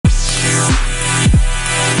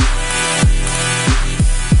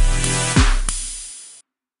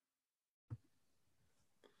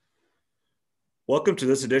Welcome to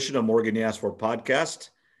this edition of Morgan You Asked For podcast,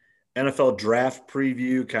 NFL draft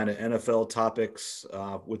preview, kind of NFL topics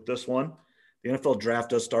with this one. The NFL draft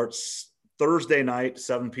does start Thursday night,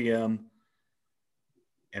 7 p.m.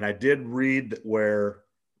 And I did read where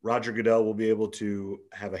Roger Goodell will be able to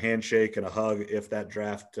have a handshake and a hug if that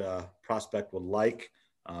draft prospect would like.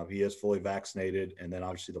 He is fully vaccinated, and then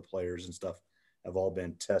obviously the players and stuff have all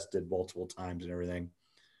been tested multiple times and everything.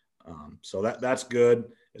 So that's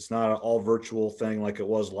good. It's not an all virtual thing like it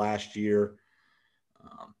was last year.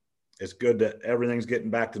 It's good that everything's getting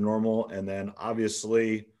back to normal. And then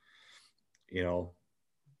obviously,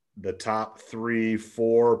 the top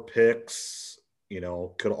 3-4 picks,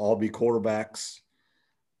 could all be quarterbacks.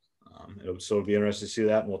 So it'll be interesting to see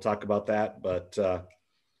that, and we'll talk about that. But,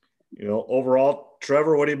 overall,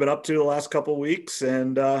 Trevor, what have you been up to the last couple of weeks,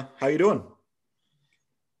 and how you doing?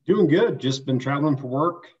 Doing good. Just been traveling for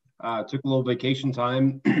work. Took a little vacation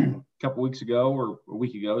time a couple weeks ago or a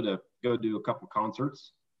week ago to go do a couple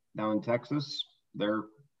concerts down in Texas. They're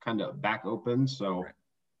kind of back open, so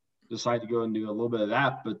decided to go and do a little bit of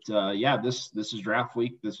that. But this is draft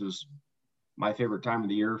week. This is my favorite time of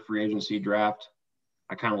the year, free agency draft.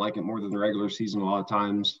 I kind of like it more than the regular season a lot of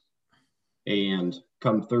times. And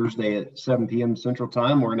come Thursday at 7 p.m. Central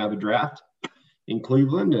Time, we're gonna have a draft in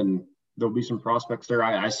Cleveland, and there'll be some prospects there.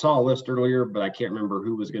 I saw a list earlier, but I can't remember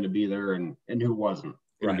who was going to be there and who wasn't.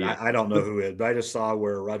 Right. I don't know who is, but I just saw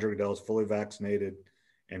where Roger Goodell is fully vaccinated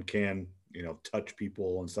and can, touch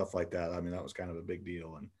people and stuff like that. I mean, that was kind of a big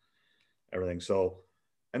deal and everything. So,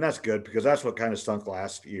 and that's good because that's what kind of stunk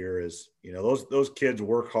last year is, those kids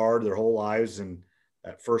work hard their whole lives, and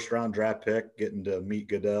that first round draft pick, getting to meet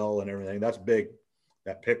Goodell and everything, that's big.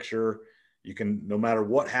 That picture, you can, no matter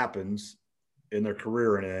what happens in their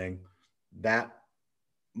career or anything, that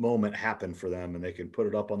moment happened for them, and they can put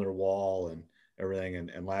it up on their wall and everything.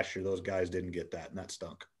 And last year, those guys didn't get that, and that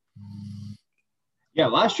stunk. Yeah,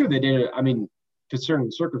 last year they did it. I mean, considering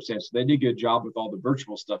the circumstances, they did a good job with all the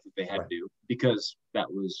virtual stuff that they had to do because that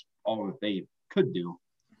was all that they could do.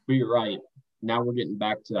 But you're right. Now we're getting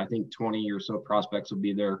back to, I think, 20 or so prospects will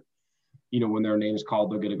be there. When their name's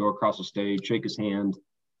called, they're going to go across the stage, shake his hand.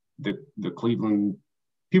 The Cleveland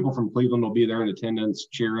people from Cleveland will be there in attendance,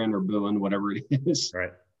 cheering or booing, whatever it is,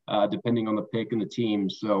 right? Depending on the pick and the team.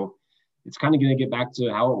 So it's kind of going to get back to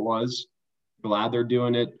how it was. Glad they're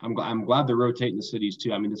doing it. I'm glad they're rotating the cities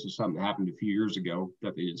too. I mean, this is something that happened a few years ago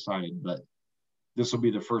that they decided, but this will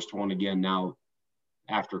be the first one again now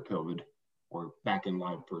after COVID or back in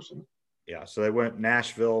live person. Yeah. So they went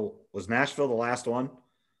Nashville. Was Nashville the last one?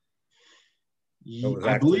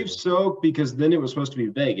 I believe so, because then it was supposed to be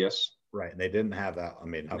Vegas. Right. And they didn't have that. I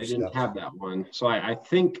mean, they didn't have that one. So I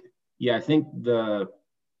think the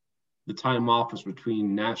time off was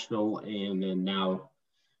between Nashville and then now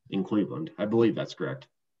in Cleveland. I believe that's correct.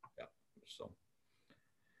 Yeah. So,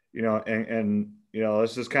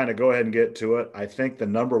 let's just kind of go ahead and get to it. I think the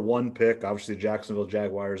number one pick, obviously Jacksonville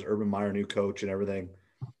Jaguars, Urban Meyer, new coach and everything,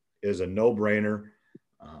 is a no-brainer.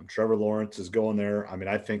 Trevor Lawrence is going there. I mean,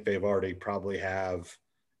 I think they've already probably have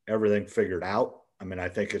everything figured out. I mean, I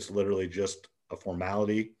think it's literally just a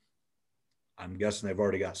formality. I'm guessing they've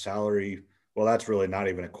already got salary. Well, that's really not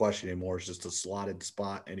even a question anymore. It's just a slotted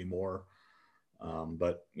spot anymore.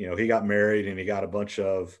 But, he got married and he got a bunch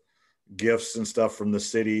of gifts and stuff from the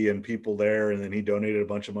city and people there, and then he donated a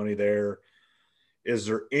bunch of money there. Is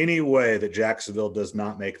there any way that Jacksonville does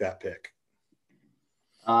not make that pick?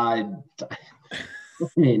 I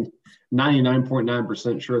mean,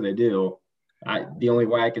 99.9% sure they do. The only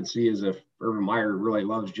way I could see is if Urban Meyer really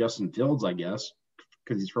loves Justin Fields, I guess,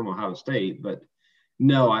 because he's from Ohio State. But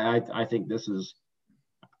no, I think this is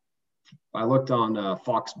 – I looked on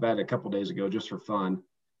Fox Bet a couple days ago just for fun,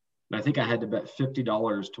 and I think I had to bet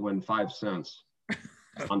 $50 to win 5 cents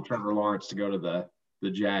on Trevor Lawrence to go to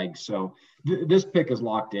the Jags. So this pick is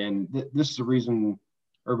locked in. This is the reason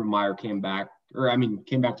Urban Meyer came back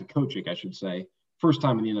to coaching, I should say, first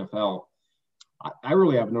time in the NFL. I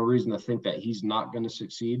really have no reason to think that he's not going to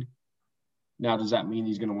succeed. Now, does that mean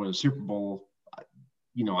he's going to win a Super Bowl?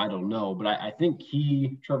 I don't know. But I think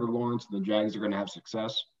Trevor Lawrence, and the Jags are going to have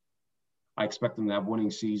success. I expect them to have winning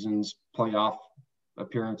seasons, playoff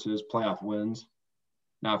appearances, playoff wins.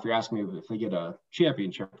 Now, if you're asking me if they get a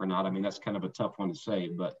championship or not, I mean, that's kind of a tough one to say.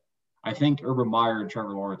 But I think Urban Meyer and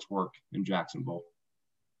Trevor Lawrence work in Jacksonville.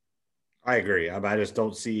 I agree. I just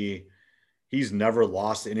don't see – he's never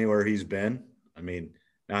lost anywhere he's been. I mean,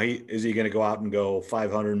 now is he going to go out and go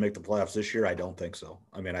 500 and make the playoffs this year? I don't think so.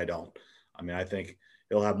 I mean, I don't. I mean, I think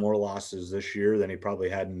he'll have more losses this year than he probably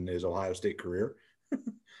had in his Ohio State career.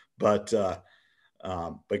 But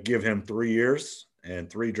give him 3 years and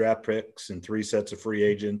 3 draft picks and 3 sets of free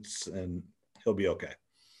agents, and he'll be okay.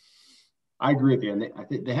 I agree with you. And I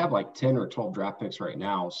think they have like 10 or 12 draft picks right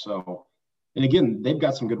now. So, and again, they've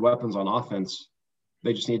got some good weapons on offense.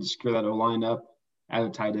 They just need to secure that O-line up, add a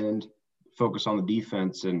tight end, focus on the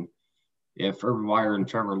defense. And if Urban Meyer and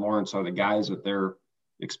Trevor Lawrence are the guys that they're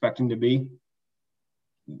expecting to be,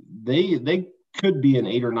 they could be an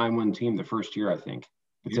 8 or 9 win team the first year, I think,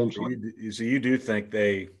 potentially. So you do think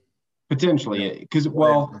they potentially, because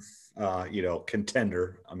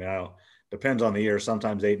contender. I mean, I don't. Depends on the year.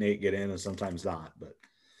 Sometimes 8 and 8 get in, and sometimes not. But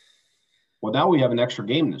now we have an extra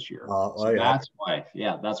game this year. Yeah. That's why.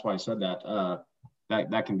 Yeah, that's why I said that.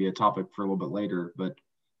 That can be a topic for a little bit later. But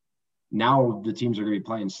now the teams are going to be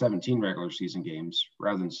playing 17 regular season games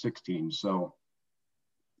rather than 16. So,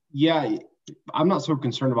 yeah, I'm not so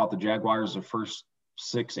concerned about the Jaguars the first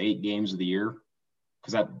 6-8 games of the year,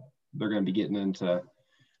 because they're going to be getting into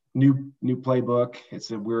new playbook.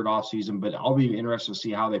 It's a weird off season, but I'll be interested to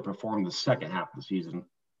see how they perform the second half of the season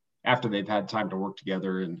after they've had time to work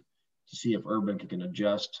together, and to see if Urban can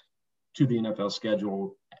adjust to the NFL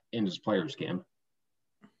schedule and his players can.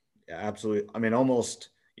 Yeah, absolutely. I mean, almost,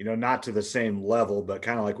 not to the same level, but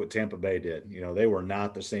kind of like what Tampa Bay did. They were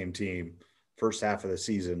not the same team first half of the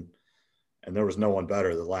season, and there was no one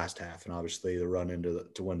better the last half. And obviously the run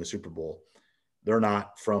to win the Super Bowl. They're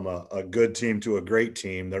not from a good team to a great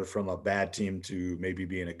team. They're from a bad team to maybe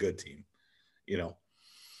being a good team,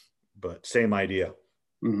 but same idea.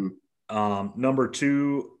 Mm-hmm. Number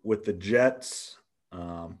 2 with the Jets,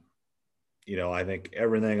 I think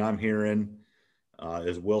everything I'm hearing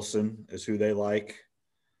is Wilson is who they like.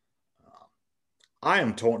 I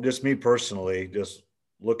am torn, just me personally, just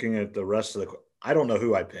looking at the rest of I don't know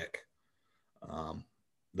who I pick.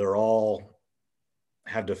 They're all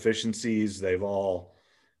have deficiencies. They've all,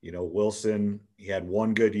 Wilson, he had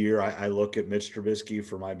one good year. I look at Mitch Trubisky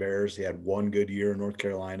for my Bears. He had one good year in North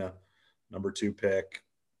Carolina, number 2 pick.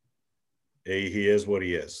 He is what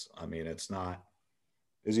he is. I mean, it's not,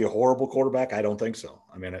 is he a horrible quarterback? I don't think so.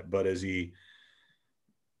 I mean, but is he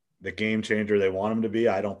the game changer they want him to be?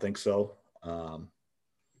 I don't think so. And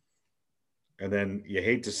then you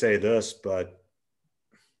hate to say this, but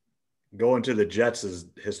going to the Jets has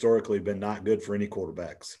historically been not good for any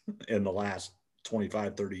quarterbacks in the last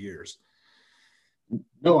 25, 30 years.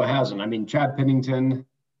 No, it hasn't. I mean, Chad Pennington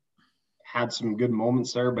had some good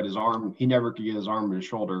moments there, but he never could get his arm and his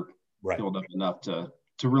shoulder healed up enough to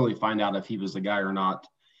really find out if he was the guy or not.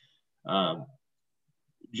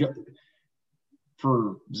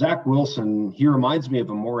 For Zach Wilson, he reminds me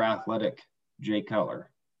of a more athletic Jay Cutler.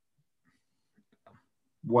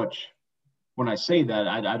 Which, when I say that,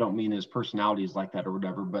 I don't mean his personality is like that or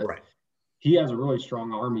whatever, but he has a really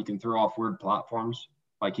strong arm. He can throw off weird platforms,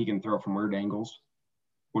 like he can throw from weird angles,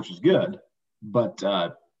 which is good. But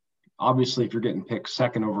obviously, if you're getting picked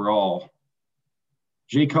 2nd overall,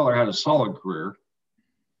 Jay Cutler had a solid career,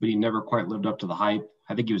 but he never quite lived up to the hype.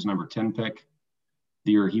 I think he was number 10 pick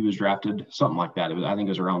the year he was drafted, something like that. I think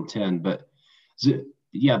it was around 10. But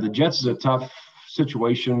yeah, the Jets is a tough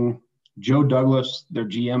situation. Joe Douglas, their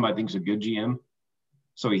GM, I think is a good GM.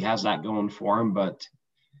 So he has that going for him. But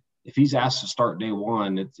if he's asked to start day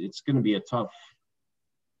one, it's going to be a tough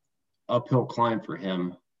uphill climb for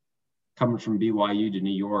him coming from BYU to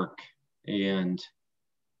New York. And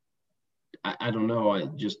I don't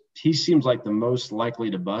know. He seems like the most likely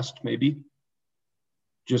to bust, maybe,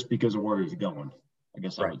 just because of where he's going, I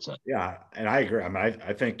guess I would say. Yeah, and I agree. I mean,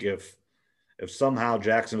 I think if somehow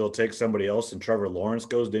Jacksonville takes somebody else and Trevor Lawrence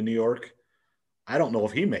goes to New York, I don't know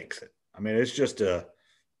if he makes it. I mean, it's just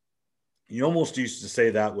you almost used to say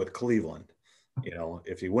that with Cleveland.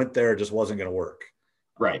 If he went there, it just wasn't going to work.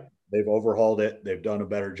 Right. They've overhauled it. They've done a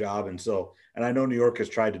better job. And I know New York has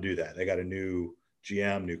tried to do that. They got a new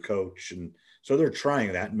GM, new coach. And so they're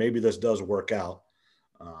trying that. And maybe this does work out.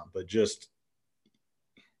 But just,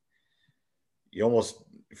 you almost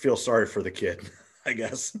feel sorry for the kid, I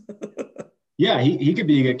guess. Yeah, he could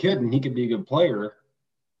be a good kid and he could be a good player.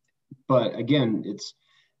 But again, it's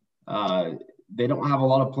they don't have a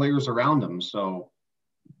lot of players around him. So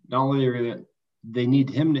not only are they need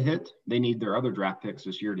him to hit, they need their other draft picks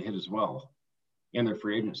this year to hit as well, and their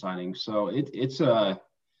free agent signings. So it's a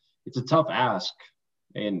tough ask,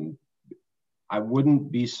 and I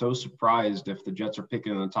wouldn't be so surprised if the Jets are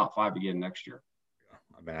picking in the top 5 again next year.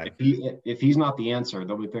 I mean, if he's not the answer,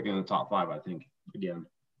 they'll be picking in the top 5, I think, again.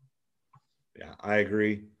 Yeah, I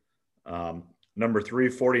agree. Number 3,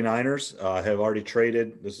 49ers have already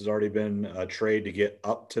traded. This has already been a trade to get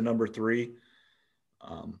up to number 3.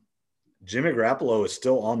 Jimmy Garoppolo is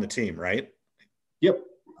still on the team, right? Yep.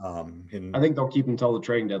 I think they'll keep him until the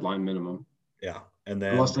trading deadline minimum. Yeah. And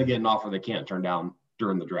then unless they get an offer they can't turn down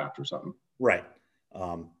during the draft or something. Right.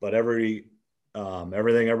 But everything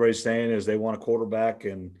everybody's saying is they want a quarterback,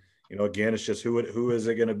 and again, it's just who is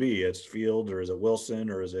it going to be? It's Fields, or is it Wilson,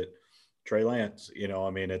 or is it Trey Lance? I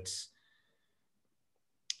mean, it's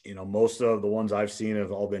most of the ones I've seen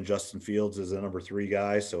have all been Justin Fields as the number 3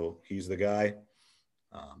 guy, so he's the guy.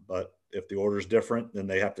 But if the order's different, then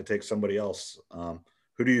they have to take somebody else.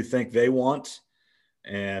 Who do you think they want,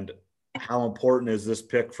 and how important is this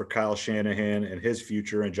pick for Kyle Shanahan and his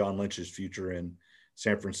future and John Lynch's future in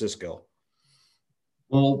San Francisco?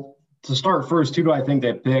 Well, to start first, who do I think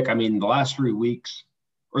they pick? I mean, the last 3 weeks,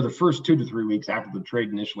 or the first 2 to 3 weeks after the trade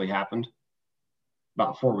initially happened,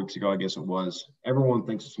 about 4 weeks ago, I guess it was, everyone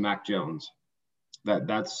thinks it's Mac Jones.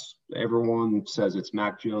 That's everyone says it's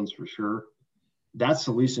Mac Jones for sure. That's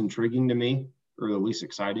the least intriguing to me, or the least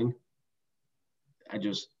exciting.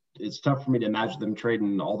 It's tough for me to imagine them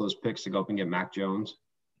trading all those picks to go up and get Mac Jones.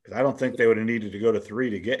 Because I don't think they would have needed to go to 3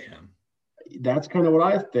 to get him. That's kind of what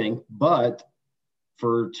I think. But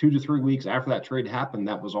for 2 to 3 weeks after that trade happened,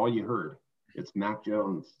 that was all you heard. It's Mac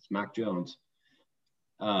Jones. It's Mac Jones.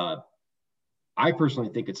 I personally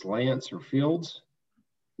think it's Lance or Fields.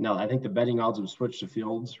 Now, I think the betting odds have switched to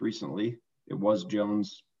Fields recently. It was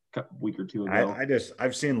Jones a week or 2 ago.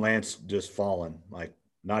 I've seen Lance just fallen, like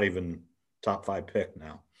not even top 5 pick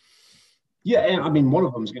now. Yeah, and I mean, one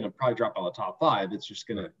of them is going to probably drop out of the top 5. It's just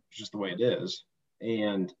the way it is.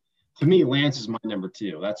 And to me, Lance is my number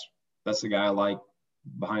 2. That's the guy I like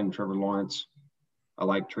behind Trevor Lawrence. I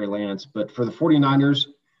like Trey Lance. But for the 49ers,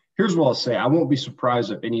 here's what I'll say. I won't be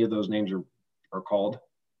surprised if any of those names are called,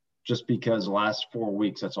 just because the last 4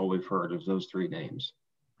 weeks, that's all we've heard is those 3 names.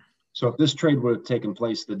 So if this trade would have taken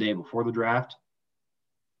place the day before the draft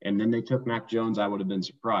and then they took Mac Jones, I would have been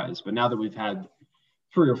surprised. But now that we've had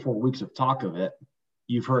 3 or 4 weeks of talk of it,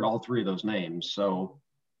 you've heard all 3 of those names. So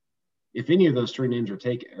if any of those 3 names are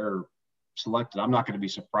taken or selected, I'm not going to be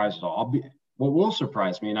surprised at all. What will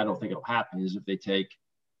surprise me, and I don't think it'll happen, is if they take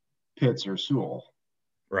Pitts or Sewell.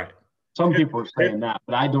 Right. Some people are saying that,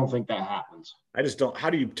 but I don't think that happens. I just don't. How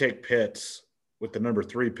do you take Pitts with the number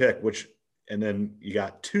 3 pick, and then you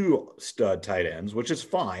got 2 stud tight ends, which is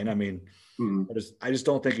fine. I mean, I just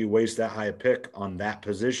don't think you waste that high a pick on that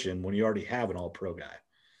position when you already have an all-pro guy.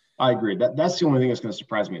 I agree. That's the only thing that's going to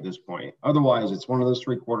surprise me at this point. Otherwise, it's one of those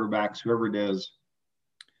 3 quarterbacks, whoever it is,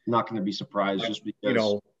 not going to be surprised just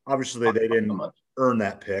because. Obviously they didn't earn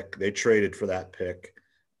that pick. They traded for that pick.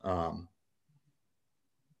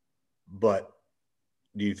 But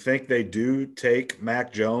do you think they do take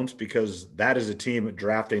Mac Jones? Because that is a team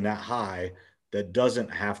drafting that high that doesn't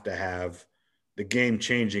have to have the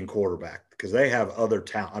game-changing quarterback, because they have other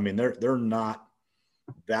talent. I mean, they're not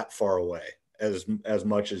that far away as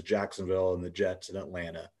much as Jacksonville and the Jets and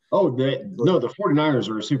Atlanta. Oh, the 49ers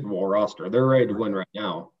are a Super Bowl roster. They're ready to win right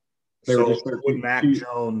now. So with Mac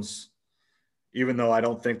Jones, even though I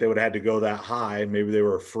don't think they would have had to go that high, maybe they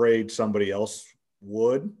were afraid somebody else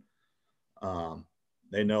would.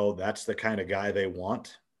 They know that's the kind of guy they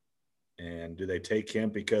want. And do they take him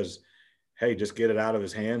because, hey, just get it out of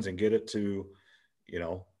his hands and get it to,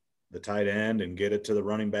 the tight end and get it to the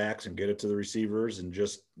running backs and get it to the receivers and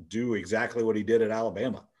just do exactly what he did at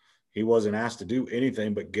Alabama. He wasn't asked to do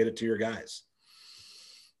anything but get it to your guys.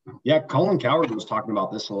 Yeah, Colin Cowherd was talking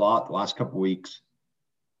about this a lot the last couple of weeks.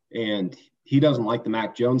 And he doesn't like the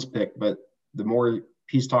Mac Jones pick, but the more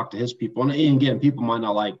he's talked to his people, and again, people might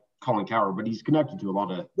not like Colin Cowherd, but he's connected to a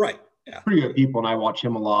lot of pretty good people, and I watch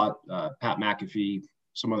him a lot, Pat McAfee,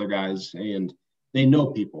 some other guys, and they know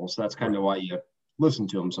people, so that's kind of why you listen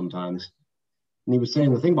to him sometimes. And he was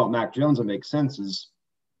saying the thing about Mac Jones that makes sense is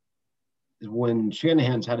when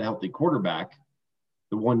Shanahan's had a healthy quarterback,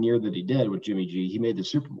 the 1 year that he did with Jimmy G, he made the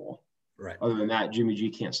Super Bowl. Right. Other than that, Jimmy G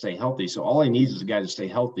can't stay healthy, so all he needs is a guy to stay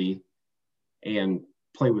healthy and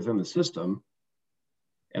play within the system,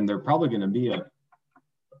 and they're probably going to be a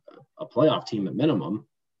playoff team at minimum,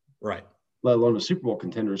 right? Let alone a Super Bowl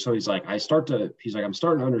contender. So he's like, I'm starting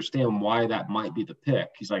to understand why that might be the pick.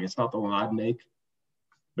 He's like, it's not the one I'd make,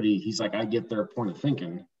 but he's like, I get their point of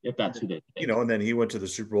thinking if that's who they take. And then he went to the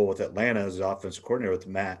Super Bowl with Atlanta as the offensive coordinator with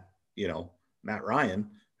Matt Ryan,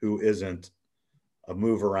 who isn't a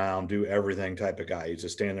move around, do everything type of guy. He's a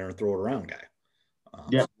stand there and throw it around guy.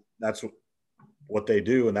 So that's what they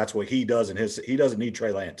do, and that's what he does in his. He doesn't need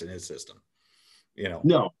Trey Lance in his system.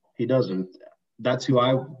 No, he doesn't. That's who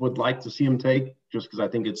I would like to see him take, just because I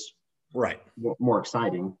think it's more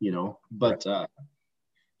exciting, But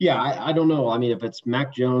I don't know. I mean, if it's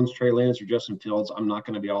Mac Jones, Trey Lance, or Justin Fields, I'm not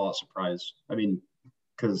going to be all that surprised. I mean,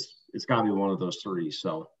 because it's got to be one of those 3.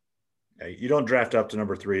 So You don't draft up to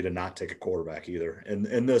number 3 to not take a quarterback either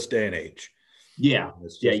in this day and age. Yeah.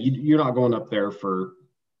 You're not going up there for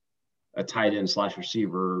a tight end /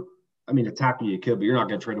 receiver. I mean, a tackle you could, but you're not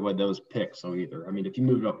going to trade away those picks. So either, I mean, if you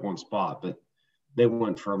moved up one spot, but they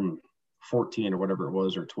went from 14 or whatever it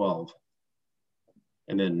was, or 12.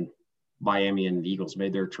 And then Miami and the Eagles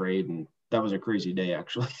made their trade. And that was a crazy day,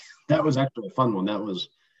 actually. That was actually a fun one. That was,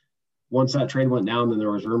 once that trade went down, then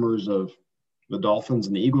there was rumors of the Dolphins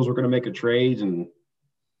and the Eagles were going to make a trade. And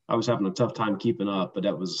I was having a tough time keeping up, but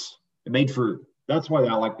that's why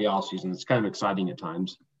I like the offseason. It's kind of exciting at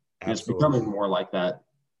times. And it's becoming more like that.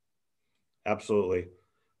 Absolutely.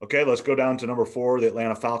 Okay, let's go down to number 4, the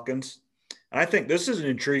Atlanta Falcons. And I think this is an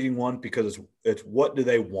intriguing one because it's what do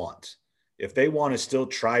they want? If they want to still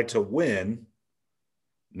try to win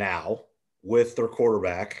now with their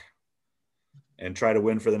quarterback and try to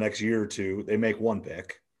win for the next year or two, they make one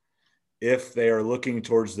pick. If they are looking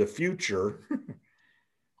towards the future,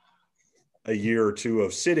 a year or two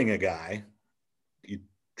of sitting a guy, you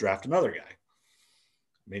draft another guy.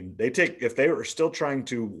 I mean, if they were still trying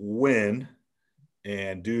to win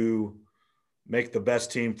and make the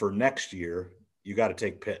best team for next year, you got to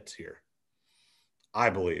take Pitts here, I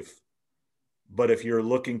believe. But if you're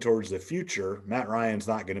looking towards the future, Matt Ryan's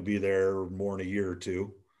not going to be there more than a year or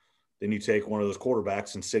two. Then you take one of those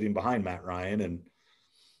quarterbacks and sit him behind Matt Ryan,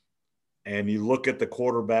 and you look at the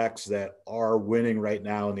quarterbacks that are winning right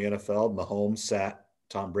now in the NFL. Mahomes sat,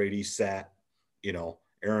 Tom Brady sat,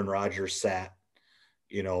 Aaron Rodgers sat.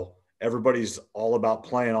 Everybody's all about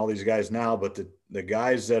playing all these guys now, but the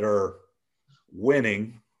guys that are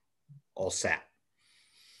winning all sat.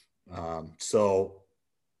 So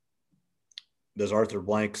does Arthur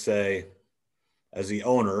Blank say, as the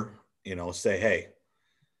owner, say, hey,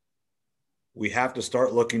 we have to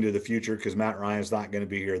start looking to the future because Matt Ryan's not going to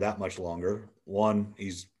be here that much longer. 1,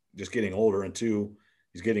 he's just getting older, and 2,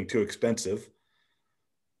 he's getting too expensive.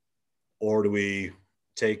 Or do we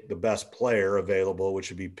take the best player available, which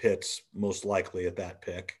would be Pitts most likely at that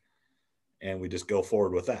pick, and we just go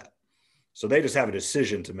forward with that? So they just have a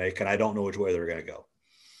decision to make, and I don't know which way they're going to go.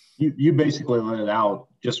 You basically laid it out,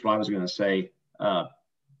 just what I was going to say.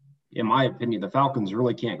 In my opinion, the Falcons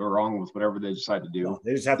really can't go wrong with whatever they decide to do. No,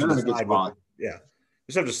 they just have to decide.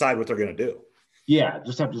 Just have to decide what they're going to do. Yeah,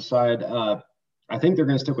 just have to decide. I think they're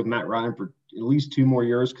going to stick with Matt Ryan for at least 2 more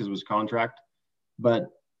years because of his contract. But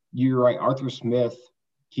you're right, Arthur Smith,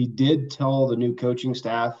 he did tell the new coaching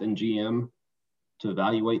staff and GM to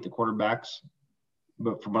evaluate the quarterbacks.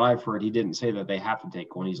 But from what I've heard, he didn't say that they have to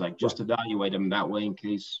take one. He's like, just evaluate them that way in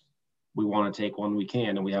case we want to take one, we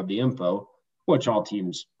can, and we have the info, which all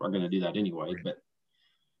teams are going to do that anyway. But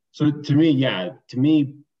so to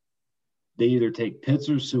me, they either take Pitts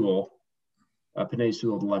or Sewell, Penei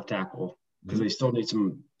Sewell, the left tackle, because they still need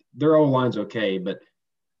some. Their O-line's okay, but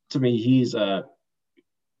to me, he's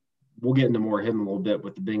we'll get into more of him a little bit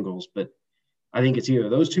with the Bengals, but I think it's either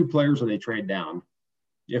those 2 players or they trade down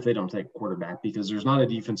if they don't take a quarterback, because there's not a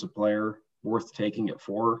defensive player worth taking at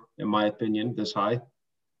 4, in my opinion, this high.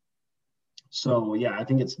 So, yeah, I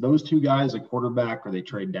think it's those 2 guys, a quarterback, or they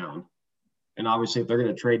trade down. And obviously, if they're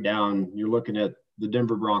going to trade down, you're looking at the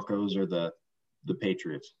Denver Broncos or the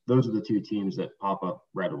Patriots. Those are the 2 teams that pop up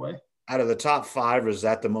right away. Out of the top 5, is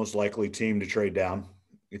that the most likely team to trade down,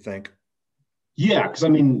 you think? Yeah, because, I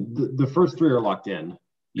mean, the first 3 are locked in.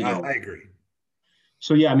 I agree.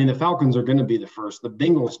 So, yeah, I mean, the Falcons are going to be the first. The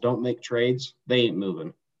Bengals don't make trades. They ain't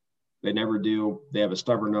moving. They never do. They have a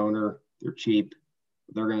stubborn owner. They're cheap.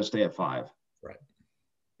 They're going to stay at 5. Right.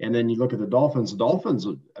 And then you look at the Dolphins. The Dolphins,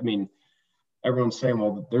 I mean, everyone's saying,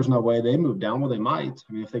 well, there's no way they move down. Well, they might.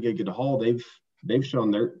 I mean, if they get a haul, they've shown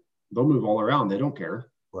they'll move all around. They don't care.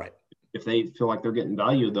 Right. If they feel like they're getting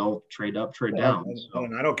value, they'll trade up, trade down.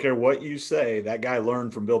 And I don't care what you say. That guy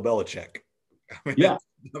learned from Bill Belichick. Yeah,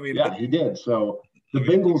 he did. So the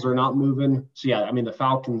Bengals are not moving. So, yeah, I mean, the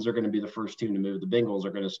Falcons are going to be the first team to move. The Bengals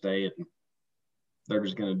are going to stay, and they're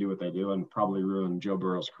just going to do what they do and probably ruin Joe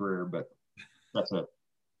Burrow's career. But that's it.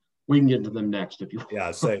 We can get into them next if you want.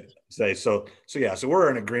 Yeah, so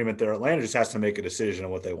we're in agreement there. Atlanta just has to make a decision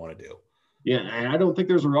on what they want to do. Yeah, and I don't think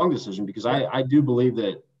there's a wrong decision because I do believe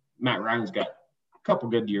that Matt Ryan's got a couple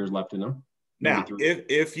good years left in him. Now,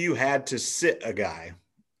 if you had to sit a guy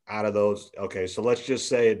out of those, okay, so let's just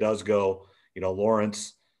say it does go,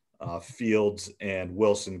 Lawrence, Fields, and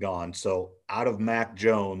Wilson gone. So out of Mac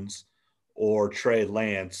Jones or Trey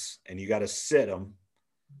Lance, and you got to sit him,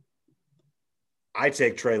 I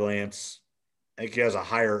take Trey Lance. I think he has a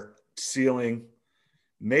higher ceiling,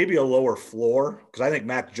 maybe a lower floor, because I think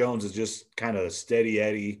Mac Jones is just kind of a steady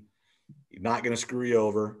Eddie. He's not going to screw you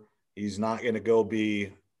over. He's not going to go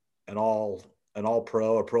be an all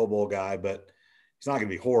pro, a Pro Bowl guy, but he's not going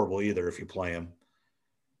to be horrible either if you play him.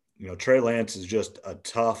 Trey Lance is just a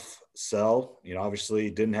tough sell. Obviously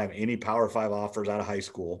didn't have any Power 5 offers out of high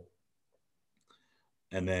school.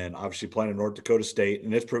 And then obviously playing at North Dakota State.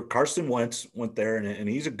 And Carson Wentz went there, and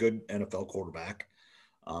he's a good NFL quarterback.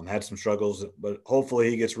 Had some struggles, but hopefully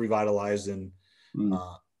he gets revitalized in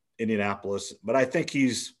Indianapolis. But I think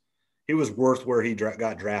he was worth where he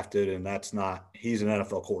got drafted, and he's an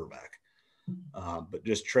NFL quarterback. But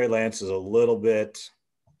just Trey Lance is a little bit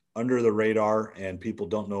under the radar, and people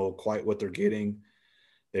don't know quite what they're getting.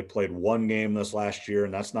 They played one game this last year,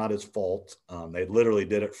 and that's not his fault. They literally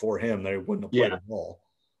did it for him. They wouldn't have played at all.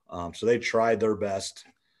 So they tried their best.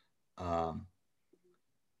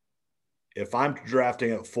 If I'm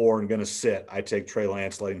drafting at 4 and going to sit, I take Trey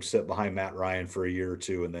Lance, let him sit behind Matt Ryan for a year or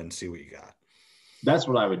two, and then see what you got. That's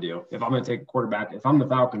what I would do. If I'm going to take a quarterback, if I'm the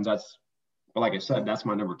Falcons, like I said, that's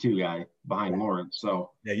my number 2 guy behind Lawrence.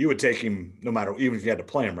 So yeah, you would take him no matter, even if you had to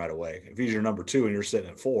play him right away. If he's your number 2 and you're sitting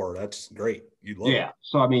at 4, that's great. You'd love it.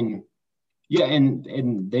 So I mean,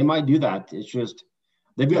 and they might do that. It's just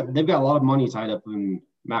they've got a lot of money tied up in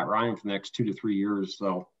Matt Ryan for the next 2 to 3 years.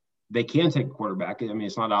 So they can take a quarterback. I mean,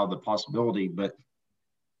 it's not out of the possibility, but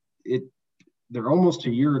they're almost a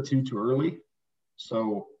year or two too early.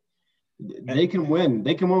 So they can win.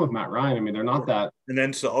 They can win with Matt Ryan. I mean, they're not that. And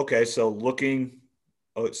then, so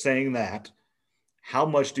saying that, how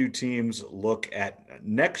much do teams look at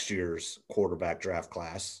next year's quarterback draft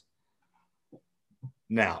class?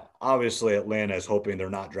 Now, obviously, Atlanta is hoping they're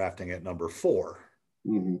not drafting at number 4.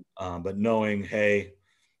 But knowing, hey,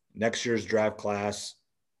 next year's draft class,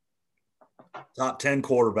 top 10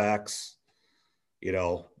 quarterbacks,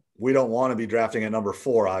 we don't want to be drafting at number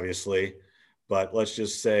 4, obviously. But let's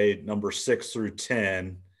just say number 6 through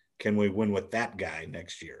 10, can we win with that guy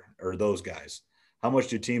next year or those guys? How much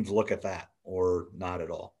do teams look at that or not at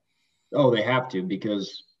all? Oh, they have to,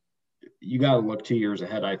 because you got to look 2 years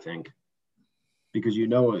ahead, I think. Because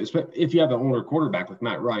if you have an older quarterback like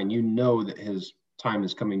Matt Ryan, that his time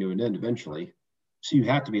is coming to an end eventually. So you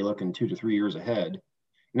have to be looking 2 to 3 years ahead.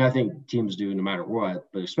 And I think teams do no matter what,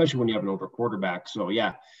 but especially when you have an older quarterback. So,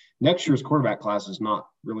 yeah. Next year's quarterback class is not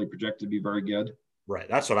really projected to be very good. Right.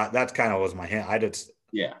 That's kind of was my hand.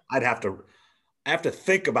 I'd have to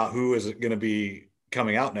think about who is going to be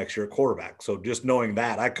coming out next year at quarterback. So just knowing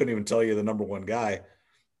that, I couldn't even tell you the number 1 guy.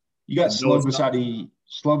 You got Slovis out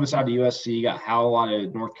of USC. You got Howell out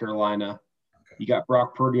of North Carolina. Okay. You got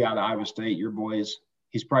Brock Purdy out of Iowa State, your boys.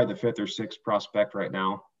 He's probably the 5th or 6th prospect right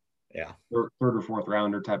now. Yeah. 3rd or 4th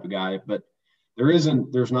rounder type of guy. But there's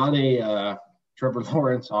not a Trevor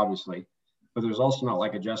Lawrence, obviously, but there's also not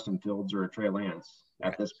like a Justin Fields or a Trey Lance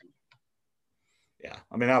at this point. Yeah.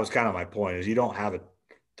 I mean, that was kind of my point, is you don't have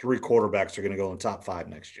 3 quarterbacks are going to go in the top 5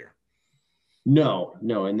 next year. No.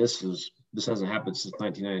 And this hasn't happened since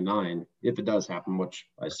 1999. If it does happen, which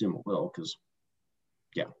I assume it will, because,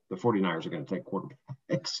 the 49ers are going to take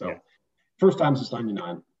quarterback. So first time since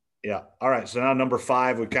 99. Yeah. All right. So now number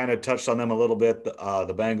 5, we kind of touched on them a little bit.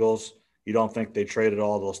 The Bengals. You don't think they trade at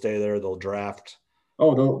all? They'll stay there. They'll draft.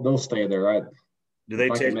 Oh, they'll stay there. Do they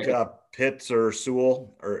take Pitts or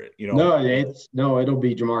Sewell or No, it'll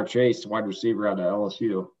be Jamar Chase, wide receiver out of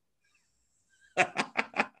LSU.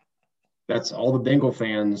 That's all the Bengal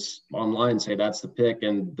fans online say that's the pick,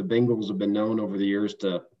 and the Bengals have been known over the years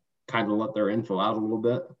to kind of let their info out a little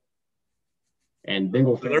bit. And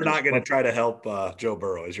Bengal fans, they're not going to try to help Joe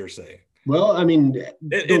Burrow, as you're saying. Well, I mean,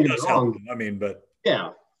 it does help them. I mean, but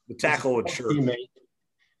the tackle would sure. Teammate.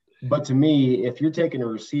 But to me, if you're taking a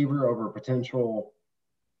receiver over a potential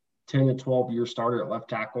 10 to 12-year starter at left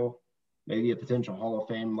tackle, maybe a potential Hall of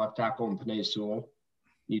Fame left tackle in Penei Sewell,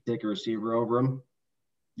 you take a receiver over him,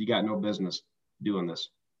 you got no business doing this.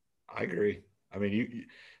 I agree. I mean, you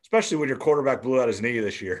especially when your quarterback blew out his knee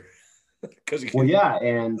this year.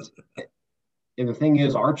 And the thing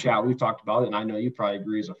is, our chat, we've talked about it, and I know you probably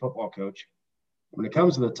agree as a football coach, when it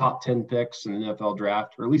comes to the top 10 picks in the NFL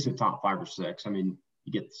draft, or at least the top 5 or 6, I mean,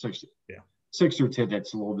 you get 6 or 10,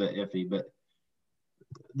 that's a little bit iffy, but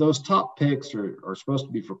those top picks are supposed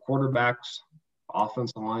to be for quarterbacks,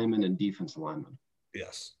 offensive linemen, and defensive linemen.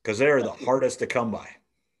 Yes, because they're the hardest to come by.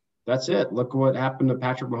 That's it. Look what happened to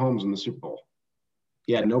Patrick Mahomes in the Super Bowl.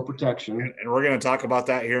 He had no protection. And we're going to talk about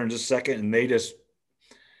that here in just a second, and they just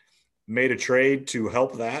made a trade to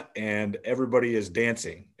help that, and everybody is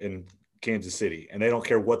dancing in Kansas City, and they don't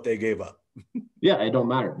care what they gave up. Yeah, it don't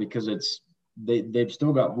matter because they've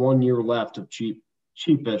still got 1 year left of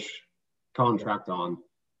cheapish contract on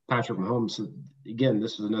Patrick Mahomes. So again,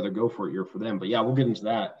 this is another go for it year for them. But yeah, we'll get into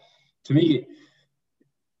that. To me,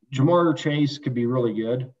 Jamar Chase could be really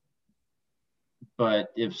good,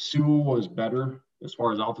 But if Sewell was better as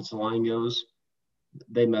far as offensive line goes,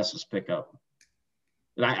 they mess this pick up.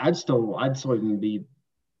 And I'd still even be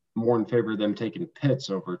more in favor of them taking Pitts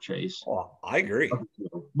over Chase. Well, I agree.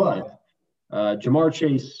 But Ja'Marr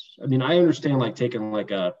Chase, I mean, I understand like taking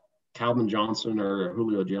like a Calvin Johnson or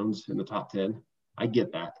Julio Jones in the top 10. I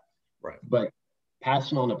get that. Right. But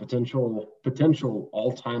passing on a potential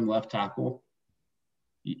all-time left tackle,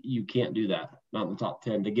 you can't do that. Not in the top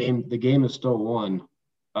 10. The game is still won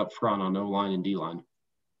up front on O-line and D-line.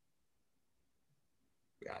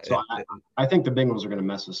 Yeah, so I think the Bengals are going to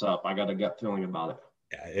mess this up. I got a gut feeling about it.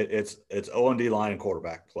 Yeah, it's O&D line and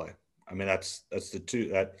quarterback play. I mean, that's the two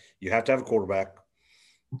that you have to have a quarterback.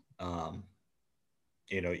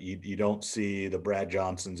 You don't see the Brad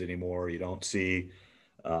Johnsons anymore. You don't see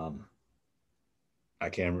I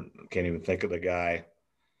can't even think of the guy.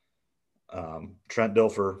 Trent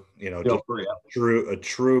Dilfer, a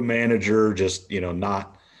true manager, just,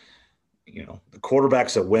 not, the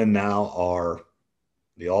quarterbacks that win now are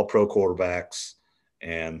the all-pro quarterbacks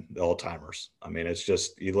and the all-timers. I mean, it's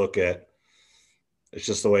just it's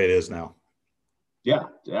just the way it is now. Yeah.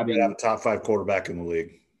 I mean, you have a top 5 quarterback in the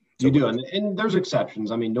league. You do. And there's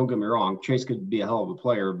exceptions. I mean, don't get me wrong. Chase could be a hell of a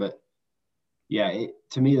player, but yeah,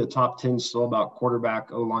 to me, the top 10 is still about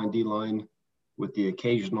quarterback, O-line, D-line, with the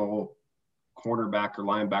occasional cornerback or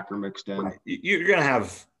linebacker mixed in. Right. You're going to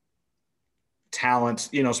have talents,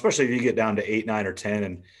 especially if you get down to 8, 9, or 10,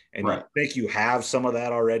 and right. You think you have some of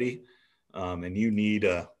that already, and you need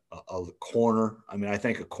a corner. I mean, I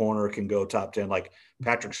think a corner can go top 10. Like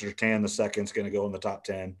Patrick Surtain, the second, is going to go in the top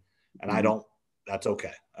 10, and I don't. That's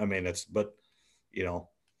okay. I mean,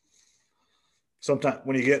 sometimes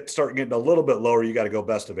when you start getting a little bit lower, you got to go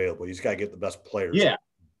best available. You just got to get the best players. Yeah,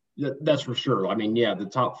 that's for sure. I mean, yeah, the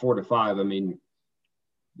top 4 to 5. I mean,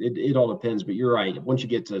 it all depends, but you're right. Once you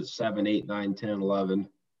get to 7, 8, 9, 10, 11,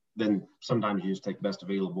 then sometimes you just take best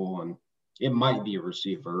available, and it might be a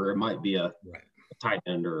receiver, or it might be a tight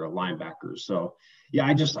end or a linebacker. So, yeah,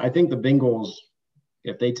 I think the Bengals,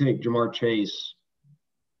 if they take Ja'Marr Chase,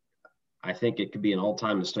 I think it could be an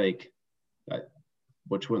all-time mistake,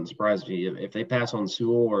 which wouldn't surprise me. If they pass on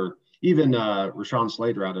Sewell or even Rashawn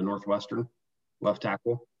Slater out of Northwestern, left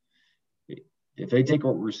tackle, if they take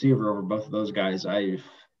a receiver over both of those guys, I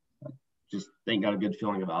just ain't got a good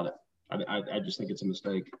feeling about it. I just think it's a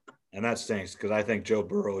mistake. And that stinks because I think Joe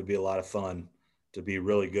Burrow would be a lot of fun to be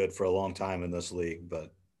really good for a long time in this league,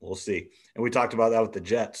 but we'll see. And we talked about that with the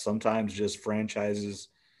Jets. Sometimes just franchises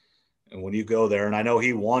 – and when you go there, and I know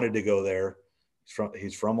he wanted to go there,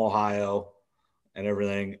 he's from Ohio and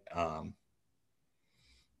everything.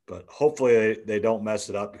 But hopefully they don't mess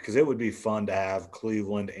it up, because it would be fun to have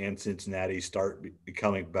Cleveland and Cincinnati start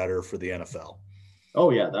becoming better for the NFL. Oh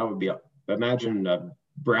yeah, that would be imagine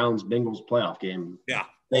Browns Bengals playoff game. Yeah,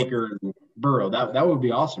 Baker and Burrow. That would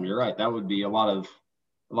be awesome. You're right. That would be a lot of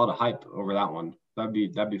hype over that one. That'd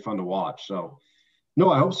be fun to watch. So. No,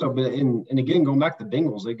 I hope so. But and again, going back to the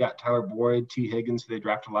Bengals, they got Tyler Boyd, T. Higgins, who they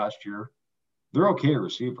drafted last year. They're okay at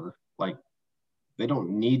receiver. Like, they don't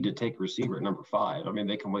need to take receiver at number 5. I mean,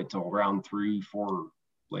 they can wait till round 3, 4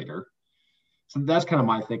 later. So that's kind of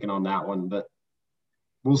my thinking on that one. But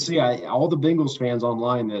we'll see. All the Bengals fans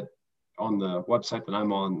online that on the website that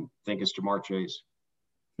I'm on think it's Ja'Marr Chase.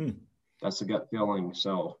 That's the gut feeling.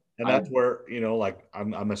 So. And that's where,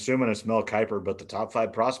 I'm assuming it's Mel Kiper, but the top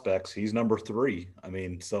 5 prospects, he's number 3.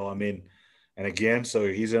 And again, so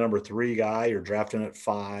he's a number 3 guy. You're drafting at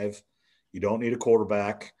 5. You don't need a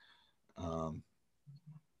quarterback.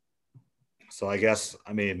 So I guess,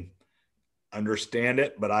 understand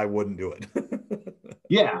it, but I wouldn't do it.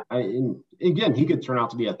 Yeah. Again, he could turn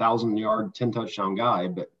out to be 1,000-yard, 10-touchdown guy.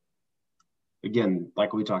 But again,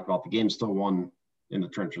 like we talked about, the game's still won in the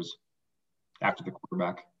trenches after the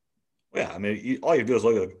quarterback. Yeah, all you do is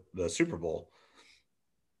look at the Super Bowl.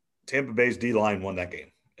 Tampa Bay's D-line won that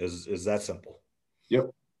game. Is that simple? Yep.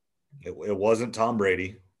 It wasn't Tom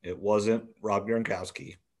Brady. It wasn't Rob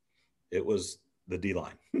Gronkowski. It was the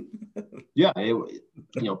D-line. Yeah,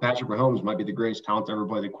 Patrick Mahomes might be the greatest talent to ever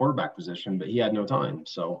play the quarterback position, but he had no time.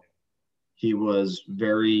 So he was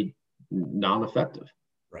very non-effective.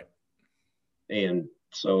 Right. And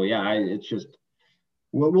so, yeah, it's just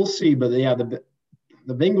we'll see. But, yeah,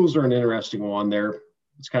 the Bengals are an interesting one there.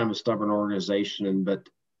 It's kind of a stubborn organization, but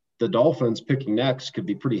the Dolphins picking next could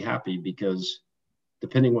be pretty happy, because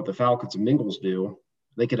depending what the Falcons and Bengals do,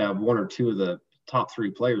 they could have 1 or 2 of the top 3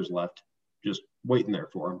 players left just waiting there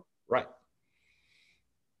for them. Right.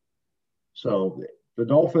 So the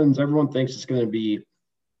Dolphins, everyone thinks it's either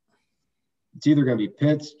going to be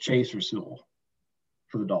Pitts, Chase, or Sewell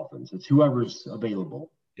for the Dolphins. It's whoever's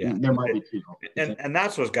available. Yeah. There might be two. And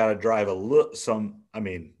that's what's got to drive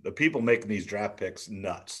the people making these draft picks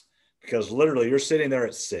nuts, because literally you're sitting there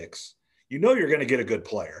at 6. You know you're going to get a good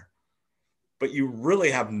player, but you really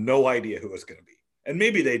have no idea who it's going to be. And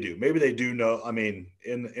maybe they do. Maybe they do know. I mean,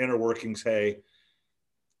 in the inner workings, hey,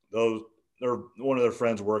 one of their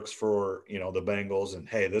friends works for, the Bengals, and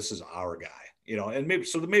hey, this is our guy, and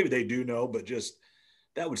maybe they do know, but just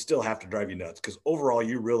that would still have to drive you nuts, because overall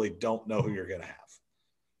you really don't know who you're going to have.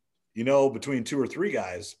 Between 2 or 3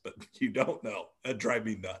 guys, but you don't know. That'd drive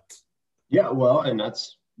me nuts. Yeah, well, and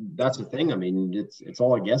that's the thing. I mean, it's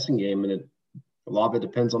all a guessing game, and a lot of it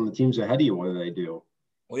depends on the teams ahead of you, whether they do.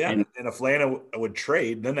 Well, yeah, and if Atlanta would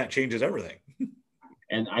trade, then that changes everything.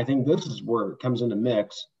 And I think this is where it comes into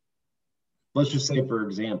mix. Let's just say, for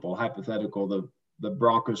example, hypothetical, the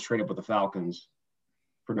Broncos trade up with the Falcons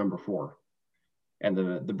for number 4, and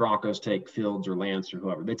the Broncos take Fields or Lance or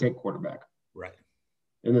whoever. They take quarterback. Right.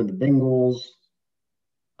 And then the Bengals,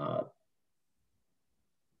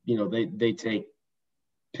 they take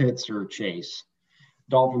Pitts or Chase.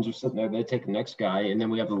 Dolphins are sitting there. They take the next guy. And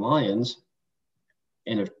then we have the Lions.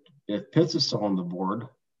 And if Pitts is still on the board.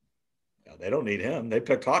 Yeah, they don't need him. They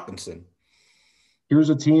picked Hawkinson.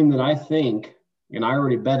 Here's a team that I think, and I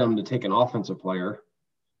already bet them to take an offensive player,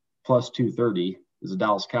 plus 230, is the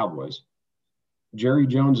Dallas Cowboys. Jerry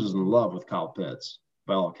Jones is in love with Kyle Pitts,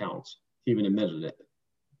 by all accounts. He even admitted it.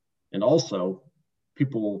 And also,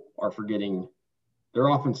 people are forgetting their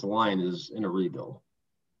offensive line is in a rebuild.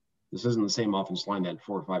 This isn't the same offensive line they had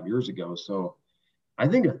 4 or 5 years ago. So I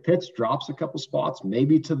think if Pitts drops a couple spots,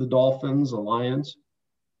 maybe to the Dolphins, the Lions,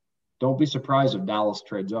 don't be surprised if Dallas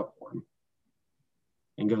trades up for him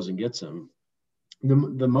and goes and gets him. The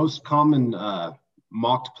most common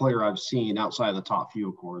mocked player I've seen outside of the top few,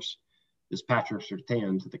 of course, is Patrick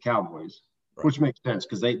Surtain to the Cowboys, right, which makes sense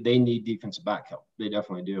because they need defensive back help. They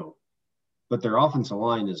definitely do. But their offensive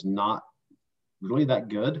line is not really that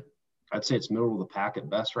good. I'd say it's middle of the pack at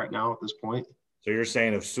best right now at this point. So you're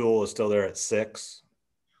saying if Sewell is still there at 6?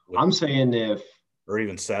 I'm saying or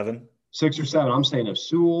even 7? 6 or 7. I'm saying if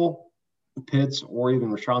Sewell, Pitts, or even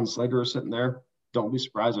Rashawn Slater are sitting there, don't be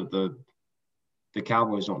surprised if the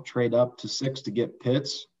Cowboys don't trade up to 6 to get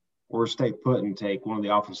Pitts, or stay put and take one of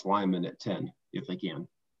the offensive linemen at 10 if they can.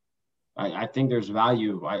 I think there's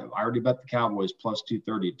value. I already bet the Cowboys plus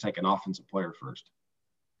 230 to take an offensive player first.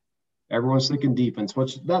 Everyone's thinking defense,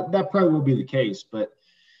 which that probably will be the case. But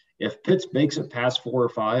if Pitts makes it past 4 or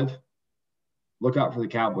 5, look out for the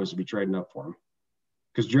Cowboys to be trading up for him.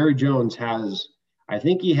 Because Jerry Jones has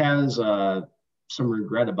some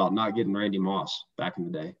regret about not getting Randy Moss back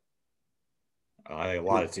in the day. I think a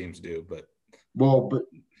lot of teams do, but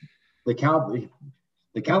the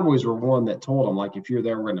Cowboys were one that told him, like, if you're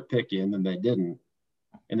there, we're going to pick you, and then they didn't.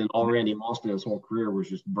 And then all Randy Moss did his whole career was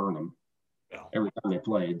just burn them every time they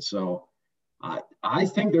played. So I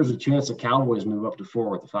think there's a chance the Cowboys move up to 4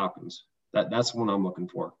 with the Falcons. That's what I'm looking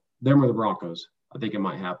for. Them or the Broncos. I think it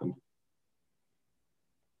might happen.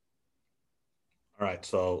 All right,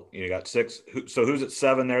 so you got 6. So who's at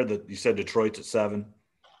 7 there? That you said Detroit's at 7.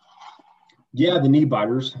 Yeah, the knee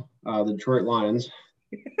biters, the Detroit Lions.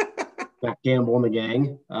 Matt Campbell and the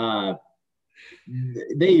gang.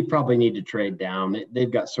 They probably need to trade down.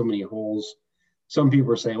 They've got so many holes. Some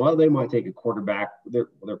people are saying, well, they might take a quarterback. They're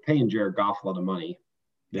paying Jared Goff a lot of money.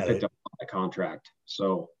 They picked up a contract.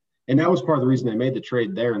 So, and that was part of the reason they made the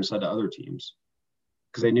trade there instead of other teams,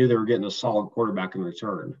 because they knew they were getting a solid quarterback in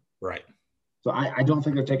return. Right. So I don't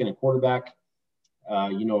think they're taking a quarterback.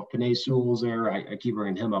 If Penei Sewell's there, I keep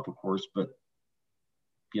bringing him up, of course, but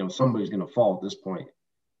somebody's going to fall at this point.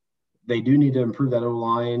 They do need to improve that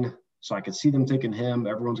O-line, so I could see them taking him.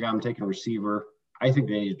 Everyone's got them taking a receiver. I think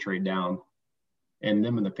they need to trade down, and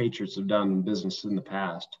them and the Patriots have done business in the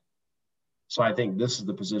past. So I think this is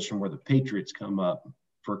the position where the Patriots come up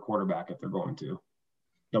for a quarterback if they're going to.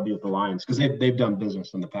 They'll be with the Lions because they've done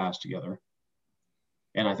business in the past together,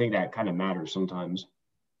 and I think that kind of matters sometimes.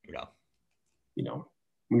 Yeah. When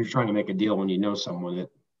you're trying to make a deal when you know someone, it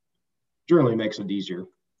generally makes it easier.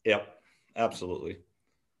 Yep, absolutely.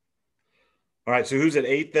 All right, so who's at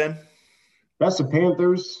 8 then? That's the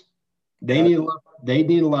Panthers. They need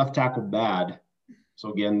a left tackle bad.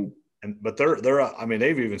 So again, but they're I mean,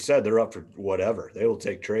 they've even said they're up for whatever. They will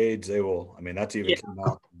take trades. They will. I mean, that's even come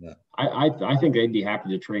out. I think they'd be happy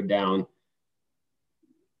to trade down.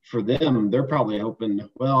 For them, they're probably hoping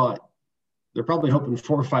 4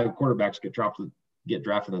 or 5 quarterbacks get drafted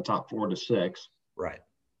in the top 4 to 6. Right.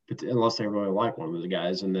 Unless they really like one of the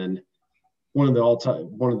guys, and then one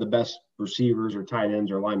of the best receivers or tight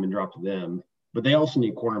ends or linemen drop to them. But they also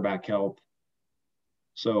need cornerback help.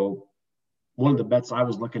 So one of the bets I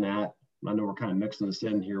was looking at, I know we're kind of mixing this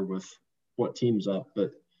in here with what team's up,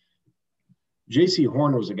 but J.C.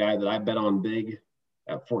 Horn was a guy that I bet on big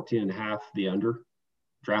at 14.5, the under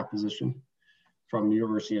draft position from the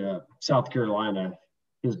University of South Carolina.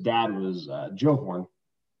 His dad was Joe Horn,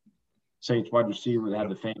 Saints wide receiver that had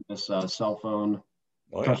the famous cell phone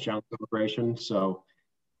touchdown celebration. So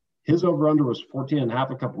his over-under was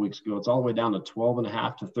 14.5 a couple weeks ago. It's all the way down to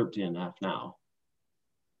 12.5 to 13.5 now.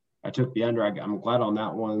 I took the under. I'm glad on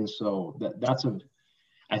that one. So that's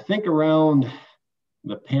I think around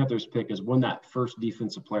the Panthers pick is when that first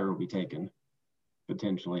defensive player will be taken,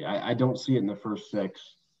 potentially. I don't see it in the first 6.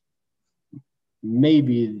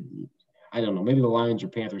 Maybe, I don't know, maybe the Lions or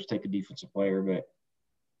Panthers take a defensive player, but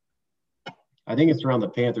I think it's around the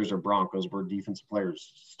Panthers or Broncos where defensive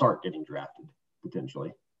players start getting drafted,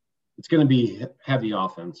 potentially. It's going to be heavy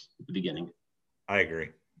offense at the beginning. I agree.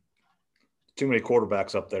 Too many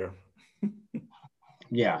quarterbacks up there.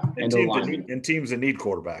 Yeah. And teams that need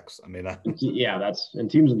quarterbacks. I mean,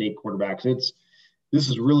 and teams that need quarterbacks. This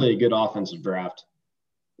is really a good offensive draft,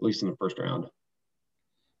 at least in the first round.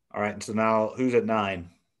 All right. So now who's at 9?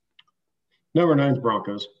 Number 9 is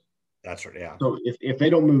Broncos. That's right. Yeah. So if they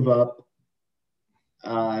don't move up,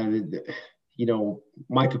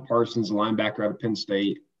 Micah Parsons, the linebacker out of Penn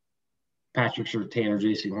State, Patrick Surtain,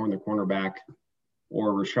 J.C. Horn, the cornerback,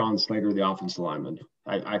 or Rashawn Slater, the offensive lineman.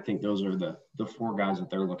 I think those are the 4 guys that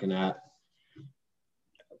they're looking at.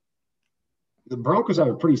 The Broncos have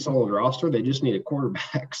a pretty solid roster. They just need a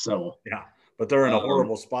quarterback. So yeah, but they're in a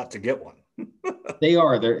horrible spot to get one. They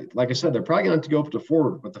are. They're, like I said, they're probably going to have to go up to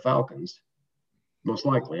 4 with the Falcons, most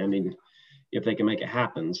likely. I mean, if they can make it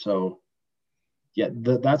happen. So, yeah,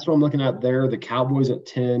 that's what I'm looking at there. The Cowboys at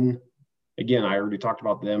 10. Again, I already talked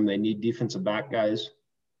about them. They need defensive back guys.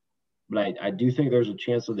 But I do think there's a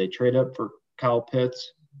chance that they trade up for Kyle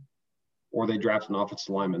Pitts or they draft an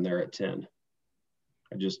offensive lineman there at 10.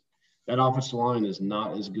 That offensive line is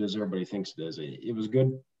not as good as everybody thinks it is. It was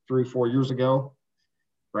good 3-4 years ago.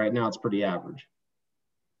 Right now, it's pretty average.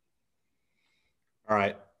 All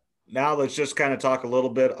right. Now let's just kind of talk a little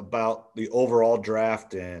bit about the overall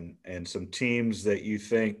draft and some teams that you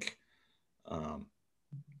think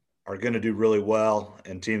are going to do really well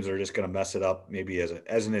and teams that are just going to mess it up maybe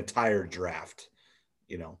as an entire draft,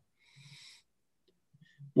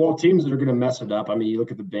 Well, teams that are going to mess it up, I mean, you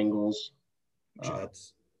look at the Bengals.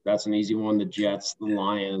 Jets. That's an easy one. The Jets, the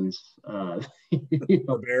Lions.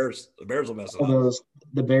 The Bears. The Bears will mess it up.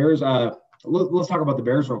 The Bears. Let's talk about the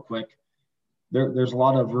Bears real quick. There's a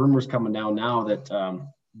lot of rumors coming down now that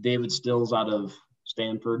David Stills out of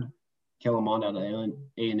Stanford, Kellen Mond out of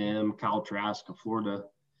A&M, Kyle Trask of Florida.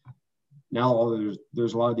 Now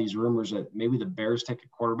there's a lot of these rumors that maybe the Bears take a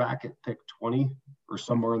quarterback at pick 20 or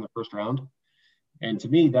somewhere in the first round. And to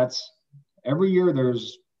me, that's every year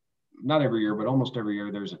not every year, but almost every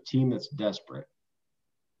year, there's a team that's desperate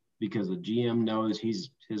because the GM knows his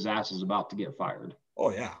ass is about to get fired. Oh,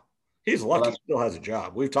 yeah. He's lucky he still has a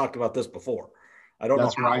job. We've talked about this before. I don't know.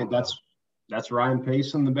 That's Ryan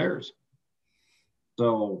Pace and the Bears.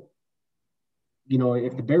 So,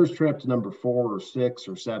 if the Bears trip to number 4 or 6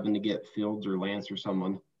 or 7 to get Fields or Lance or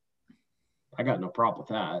someone, I got no problem with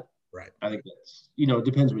that. Right. I think that's, it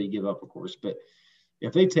depends what you give up, of course. But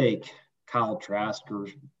if they take Kyle Trask or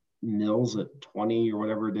Mills at 20 or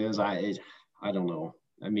whatever it is, I don't know.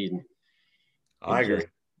 I mean, I agree.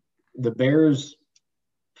 The Bears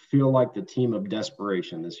feel like the team of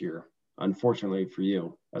desperation this year, unfortunately for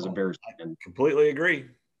you as a Bears fan. I completely agree.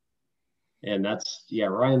 And that's,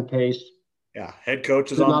 Ryan Pace. Yeah, head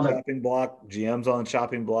coach is on the chopping block, GM's on the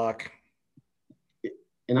chopping block.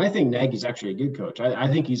 And I think Nagy's actually a good coach. I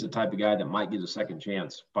think he's the type of guy that might get a second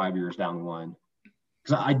chance 5 years down the line.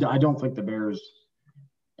 Because I don't think the Bears,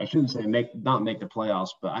 I shouldn't say not make the playoffs,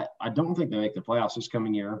 but I don't think they make the playoffs this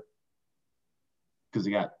coming year because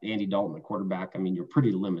they got Andy Dalton, the quarterback. I mean, you're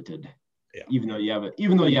pretty limited, even though you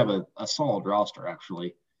have a solid roster,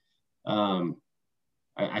 actually.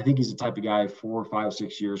 I think he's the type of guy 4, 5,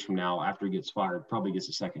 6 years from now, after he gets fired, probably gets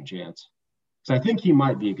a second chance. So I think he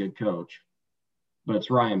might be a good coach, but it's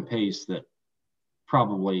Ryan Pace that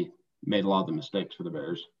probably made a lot of the mistakes for the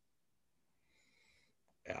Bears.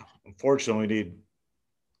 Yeah, unfortunately, we need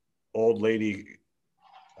old lady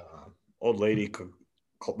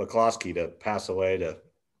McCloskey to pass away to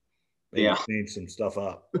maybe change some stuff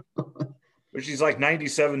up. But she's like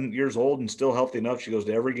 97 years old and still healthy enough. She goes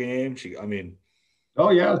to every game.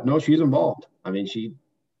 Oh yeah, no, she's involved. I mean,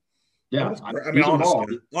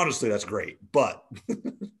 honestly, that's great. But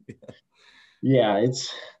yeah,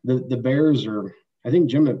 it's the Bears are. I think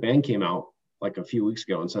Jim McMahon came out like a few weeks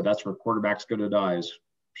ago and said that's where quarterbacks go to die is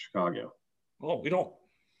Chicago. Well, we don't.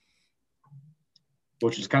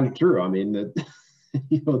 Which is kind of true. I mean, that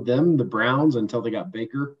the Browns until they got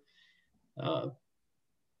Baker.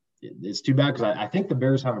 It's too bad because I think the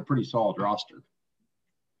Bears have a pretty solid roster.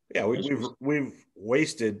 Yeah, we've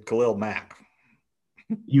wasted Khalil Mack.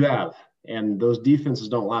 You have, and those defenses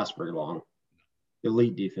don't last very long.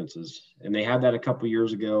 Elite defenses, and they had that a couple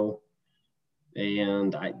years ago.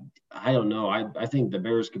 And I don't know. I think the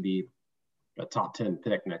Bears could be a top 10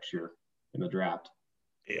 pick next year in the draft.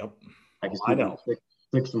 Yep, I can see them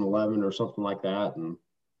 6 and 11 or something like that, and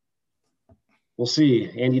we'll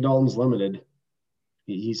see. Andy Dalton's limited.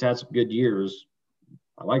 He's had some good years.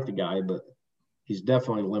 I like the guy, but he's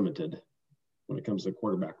definitely limited when it comes to the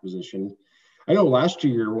quarterback position. I know last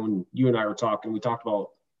year when you and I were talking, we talked about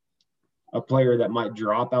a player that might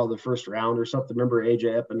drop out of the first round or something. Remember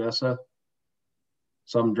AJ Epinesa?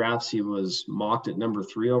 Some drafts he was mocked at number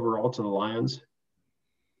 3 overall to the Lions,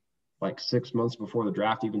 like 6 months before the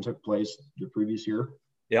draft even took place the previous year.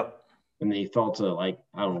 Yep. And then he fell to I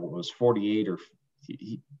don't know, it was 48 or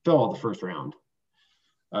he fell out the first round.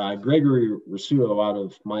 Gregory Rousseau out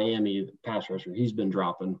of Miami, pass rusher, he's been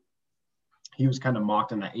dropping. He was kind of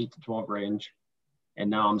mocked in that 8 to 12 range. And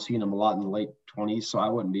now I'm seeing him a lot in the late 20s. So I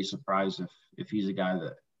wouldn't be surprised if he's a guy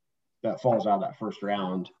that falls out of that first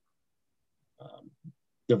round.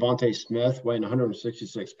 Devontae Smith weighing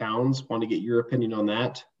 166 pounds. Want to get your opinion on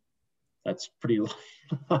that? That's pretty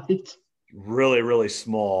light. Really, really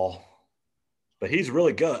small. But he's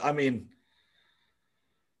really good. I mean,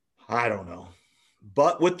 I don't know.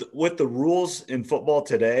 But with the rules in football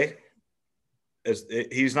today,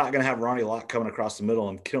 he's not going to have Ronnie Lott coming across the middle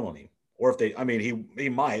and killing him. Or if he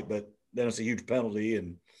might, but then it's a huge penalty,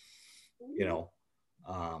 and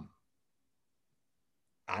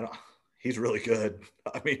he's really good.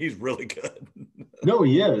 I mean, he's really good. No,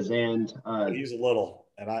 he is, and he's a little,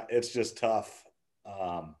 and it's just tough.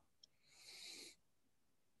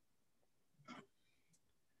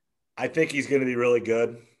 I think he's going to be really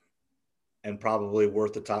good and probably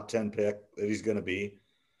worth the top 10 pick that he's going to be.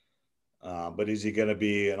 But is he going to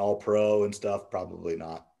be an all-pro and stuff? Probably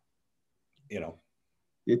not.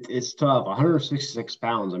 It's tough. 166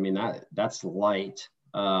 pounds. I mean, that's light.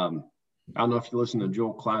 I don't know if you listen to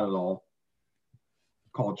Joel Klatt at all,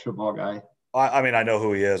 college football guy. I mean, I know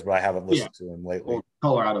who he is, but I haven't listened to him lately. Well,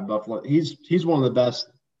 Colorado Buffalo. He's one of the best,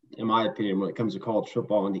 in my opinion, when it comes to college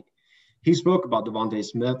football. And he spoke about Devontae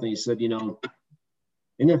Smith, and he said,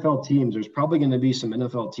 NFL teams, there's probably going to be some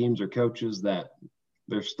NFL teams or coaches that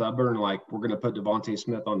they're stubborn, like we're going to put Devontae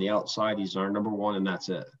Smith on the outside. He's our number 1, and that's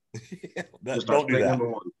it. Don't do that. Number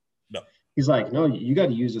 1. No. He's like, no, you got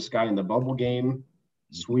to use this guy in the bubble game,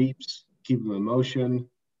 sweeps, keep him in motion,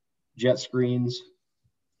 jet screens,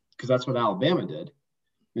 because that's what Alabama did. I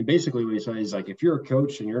mean, basically what he said is like, if you're a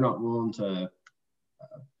coach and you're not willing to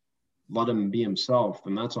let him be himself,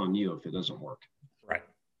 then that's on you if it doesn't work. Right.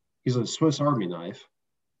 He's a Swiss Army knife,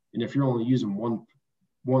 and if you're only using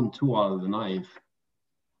one tool out of the knife,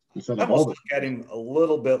 instead of all, look at him a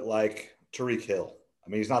little bit like Tyreek Hill. I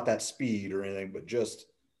mean, he's not that speed or anything, but just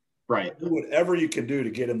right. Do whatever you can do to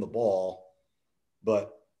get him the ball,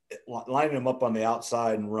 but lining him up on the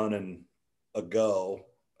outside and running a go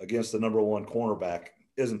against the number 1 cornerback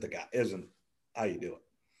isn't how you do it.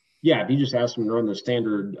 Yeah, if you just ask him to run the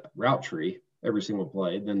standard route tree every single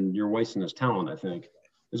play, then you're wasting his talent, I think,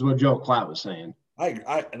 is what Joe Klatt was saying.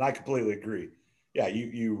 I completely agree. Yeah,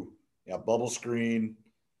 you bubble screen,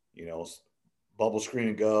 bubble screen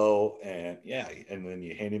and go, and and then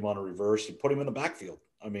you hand him on a reverse, you put him in the backfield.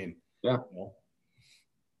 I mean, yeah.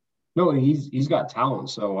 No, he's got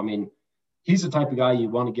talent. So I mean, he's the type of guy you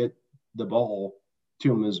want to get the ball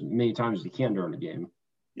to him as many times as you can during the game.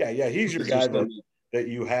 Yeah, he's your guy that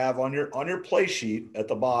you have on your play sheet at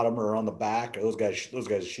the bottom or on the back. Those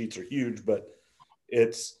guys' sheets are huge, but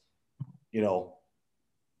it's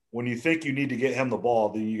when you think you need to get him the ball,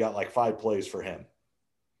 then you got like 5 plays for him.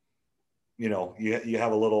 You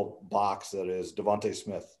have a little box that is Devontae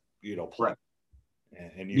Smith, play. Right.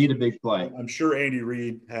 And you need a big play. I'm sure Andy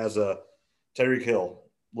Reid has a Tyreek Hill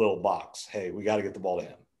little box. Hey, we got to get the ball to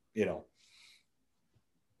him,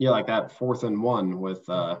 Yeah, like that 4th and 1 with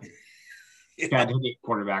Chad Henne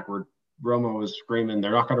quarterback where Romo was screaming,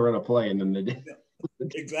 they're not going to run a play, and then they did.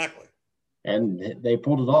 Exactly. And they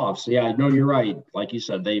pulled it off. So, yeah, no, you're right. Like you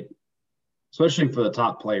said, especially for the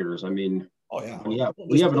top players. I mean, when you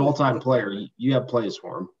have an all-time player, you have plays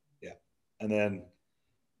for him. Yeah. And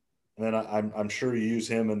then I'm sure you use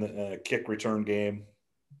him in the kick return game.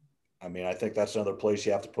 I mean, I think that's another place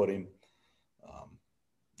you have to put him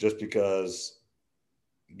just because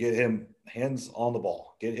get his hands on the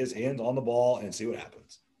ball and see what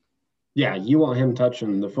happens. Yeah, you want him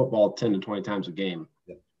touching the football 10 to 20 times a game,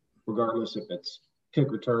 Yeah. regardless if it's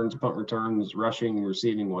kick returns, punt returns, rushing,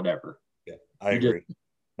 receiving, whatever. Yeah, I You just agree.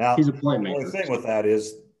 Now, he's a the only playmaker. thing with that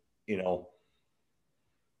is, you know,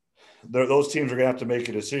 those teams are going to have to make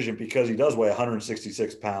a decision because he does weigh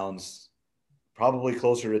 166 pounds, probably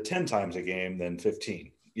closer to 10 times a game than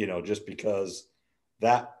 15, you know, just because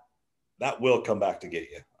that will come back to get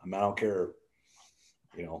you. I mean, I don't care,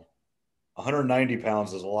 you know, 190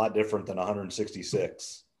 pounds is a lot different than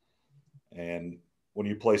 166. And when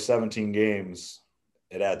you play 17 games,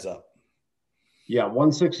 it adds up. Yeah,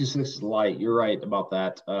 166 is light. You're right about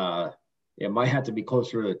that. It might have to be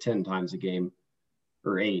closer to 10 times a game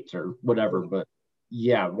or 8 or whatever. But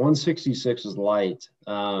yeah, 166 is light.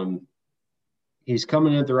 He's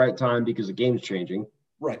coming in at the right time because the game's changing.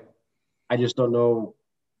 Right. I just don't know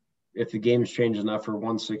if the game's changed enough for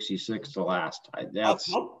 166 to last.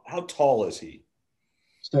 That's How tall is he?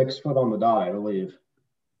 6 foot on the dot, I believe.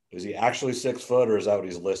 Is he actually 6 foot, or is that what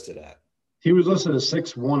he's listed at? He was listed as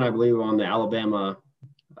 6'1", I believe, on the Alabama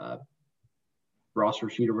uh, roster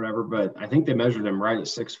sheet or whatever. But I think they measured him right at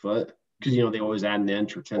 6 foot because they always add an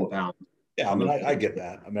inch or 10 pounds. Yeah, I mean, I get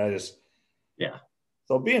that. I mean, Yeah.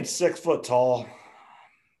 So being 6 foot tall,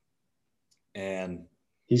 and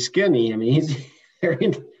he's skinny. I mean, there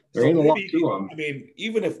ain't a lot to him. I mean,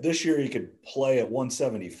 even if this year he could play at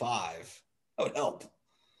 175, that would help.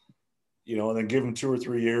 And then give him 2 or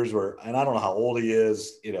 3 years and I don't know how old he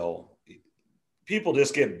is. People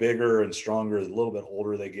just get bigger and stronger a little bit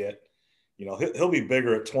older they get. He'll be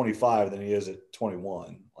bigger at 25 than he is at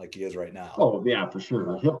 21, like he is right now. Oh yeah, for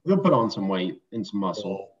sure. He'll put on some weight and some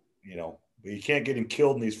muscle. But you can't get him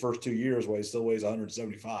killed in these first 2 years while he still weighs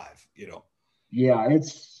 175. Yeah,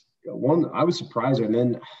 it's one. I was surprised, and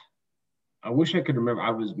then I wish I could remember.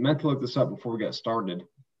 I was meant to look this up before we got started,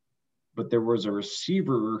 but there was a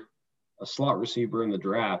slot receiver in the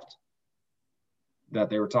draft that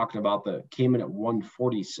they were talking about that came in at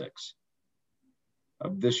 146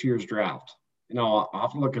 of this year's draft. I'll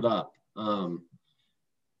have to look it up. God,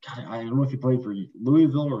 I don't know if he played for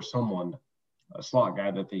Louisville or someone, a slot guy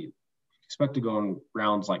that they expect to go in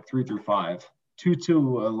rounds like 3 through 5. Tutu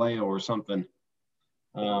Aleo or something.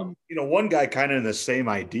 One guy kind of in the same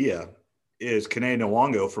idea is Kene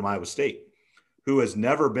Nwango from Iowa State, who has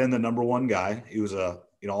never been the number one guy. He was a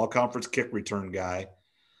all-conference kick return guy.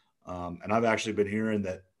 And I've actually been hearing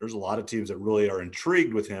that there's a lot of teams that really are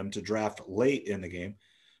intrigued with him to draft late in the game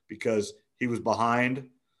because he was behind,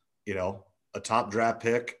 a top draft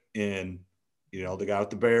pick in, the guy with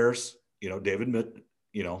the Bears, David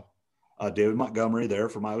Montgomery there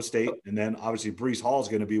from Iowa State. And then obviously Breece Hall is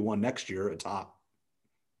going to be one next year, a top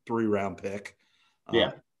 3-round pick.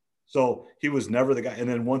 Yeah. So he was never the guy. And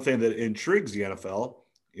then one thing that intrigues the NFL,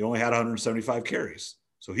 he only had 175 carries.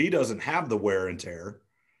 So he doesn't have the wear and tear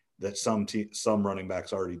that some running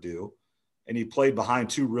backs already do. And he played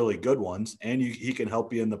behind 2 really good ones. And he can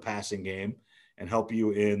help you in the passing game and help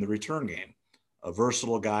you in the return game. A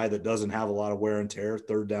versatile guy that doesn't have a lot of wear and tear,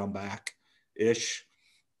 third down back-ish.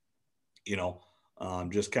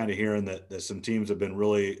 Just kind of hearing that some teams have been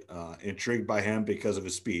really intrigued by him because of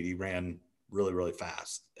his speed. He ran really, really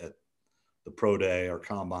fast at the pro day or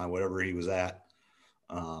combine, whatever he was at.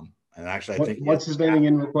 And actually, I think what's his name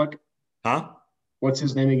again, real quick? Huh? What's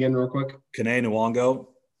his name again, real quick? Kene Nwango.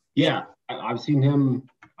 Yeah, I've seen him.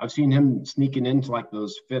 I've seen him sneaking into like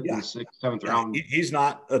those 5th and 6th, 7th round. He's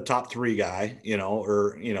not a top 3 guy,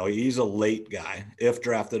 or he's a late guy if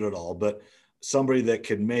drafted at all, but somebody that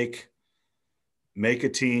can make a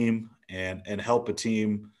team and help a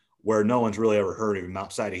team where no one's really ever heard of him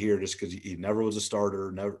outside of here, just because he never was a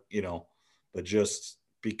starter, never, but just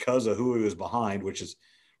because of who he was behind, which is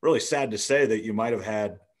really sad to say that you might have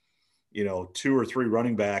had, 2 or 3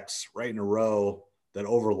 running backs right in a row that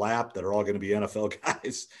overlap that are all going to be NFL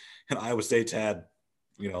guys. And Iowa State's had,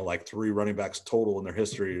 like 3 running backs total in their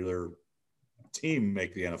history of their team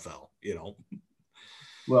make the NFL,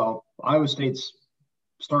 Well, Iowa State's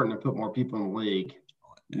starting to put more people in the league.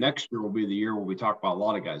 Next year will be the year where we talk about a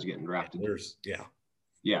lot of guys getting drafted.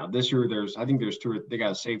 Yeah. This year I think there's 2 they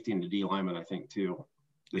got a safety and a D lineman, I think, too,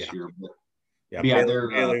 this year. But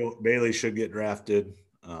Bailey should get drafted.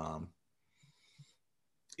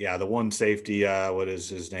 The one safety, what is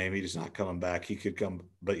his name? He's not coming back. He could come,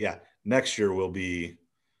 but next year will be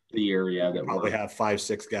the year. Yeah, that probably have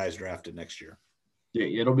 5-6 guys drafted next year.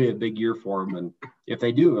 Yeah, it'll be a big year for them, and if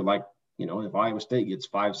they do, like if Iowa State gets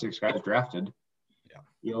 5-6 guys drafted,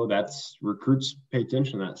 that's recruits pay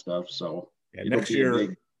attention to that stuff. So next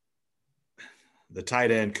year, the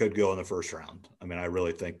tight end could go in the first round. I mean, I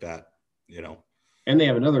really think that And they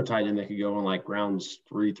have another tight end that could go in like rounds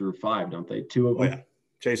 3 through 5, don't they? Two of them. Yeah.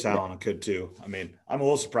 Chase Allen could too. I mean, I'm a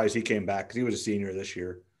little surprised he came back because he was a senior this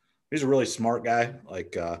year. He's a really smart guy.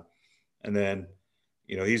 And then,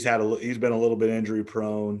 he's been a little bit injury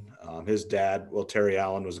prone. His dad, Terry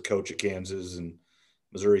Allen, was a coach at Kansas and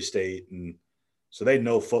Missouri State, and so they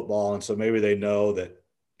know football, and so maybe they know that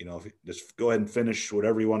if you just go ahead and finish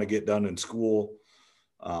whatever you want to get done in school,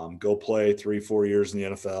 go play 3-4 years in the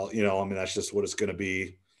NFL. That's just what it's going to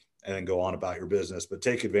be, and then go on about your business. But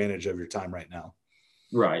take advantage of your time right now.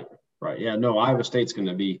 Right. Yeah, no, Iowa State's going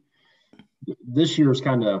to be – this year is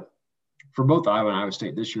kind of – for both Iowa and Iowa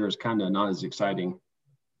State, this year is kind of not as exciting.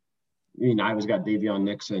 I mean, Iowa's got Davion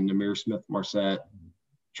Nixon, Namir Smith-Marset,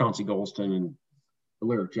 Chauncey Golston, and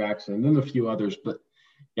Alaric Jackson, and then a few others. But,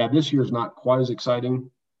 yeah, this year is not quite as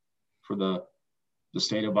exciting for the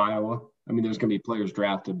state of Iowa. I mean, there's going to be players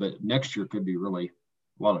drafted, but next year could be really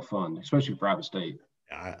a lot of fun, especially for Iowa State.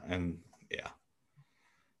 Yeah.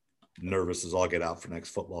 Nervous as all get out for next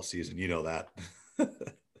football season. You know that.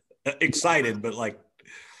 Excited, but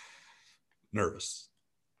nervous.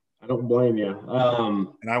 I don't blame you.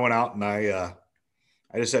 And I went out and I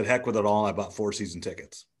just said heck with it all. And I bought 4 season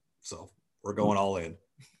tickets, so we're going all in.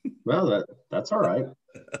 Well, that's all right.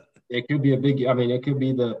 It could be it could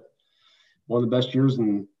be one of the best years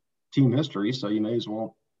in team history. So you may as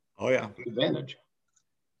well. Oh yeah, take advantage.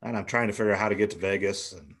 And I'm trying to figure out how to get to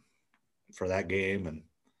Vegas and for that game and.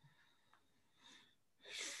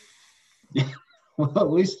 Well, at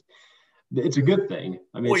least it's a good thing.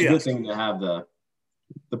 I mean, it's a good thing to have the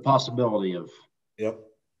possibility of,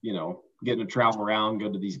 getting to travel around, go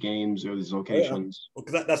to these games or these locations. Well,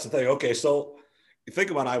 that's the thing. Okay, so you think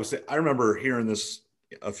about I remember hearing this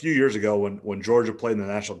a few years ago when Georgia played in the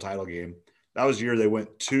national title game. That was the year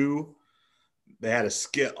they had a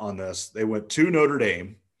skit on this. They went to Notre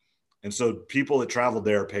Dame, and so people that traveled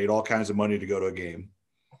there paid all kinds of money to go to a game.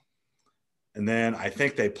 And then I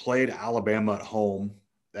think they played Alabama at home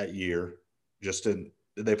that year. Did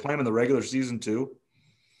they play them in the regular season too?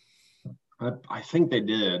 I think they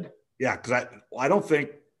did. Yeah, because I don't think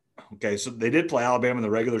 – okay, so they did play Alabama in the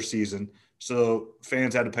regular season, so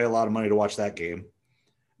fans had to pay a lot of money to watch that game.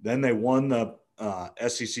 Then they won the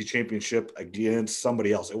SEC championship against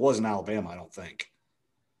somebody else. It wasn't Alabama, I don't think.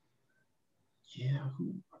 Yeah.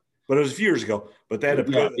 But it was a few years ago. But they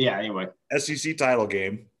had anyway. SEC title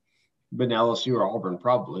game. But LSU or Auburn,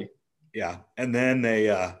 probably. Yeah. And then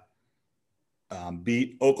they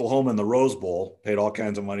beat Oklahoma in the Rose Bowl, paid all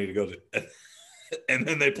kinds of money to go to – and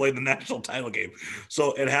then they played the national title game.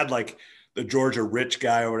 So it had the Georgia rich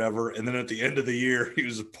guy or whatever. And then at the end of the year, he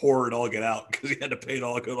was poor and all get out because he had to pay to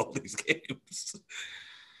all go to all these games.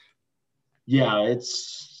 Yeah,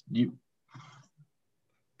 it's you.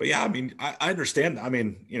 But yeah, I mean, I understand. I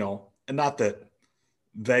mean, and not that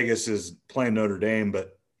Vegas is playing Notre Dame,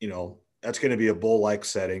 but, that's going to be a bowl-like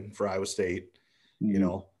setting for Iowa State.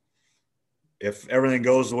 Mm-hmm. If everything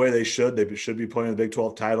goes the way they should be playing the Big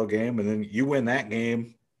 12 title game, and then you win that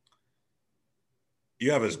game,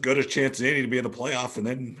 you have as good a chance as any to be in the playoff, and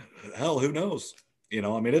then, hell, who knows?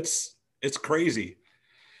 It's crazy.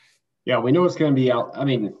 Yeah, we know it's going to be out. I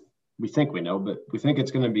mean, we think we know, but we think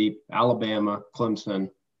it's going to be Alabama,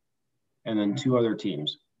 Clemson, and then 2 other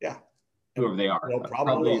teams. Yeah. Whoever they are.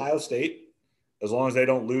 Probably Ohio State, as long as they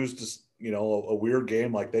don't lose to, a weird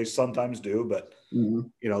game like they sometimes do. But,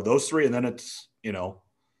 those 3, and then it's,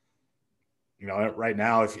 right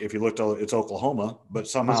now, if you looked, it's Oklahoma, but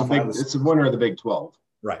somehow it's a winner of the Big 12.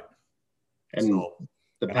 Right. And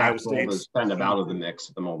the Pac-12 is kind of out of the mix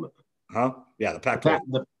at the moment. Huh? Yeah, the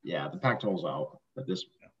Pac-12. The Pac-12's out at this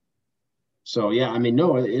point. So, yeah, I mean,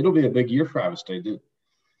 no, it'll be a big year for Iowa State.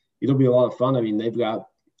 It'll be a lot of fun. I mean, they've got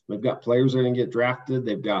players that are going to get drafted.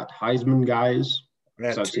 They've got Heisman guys.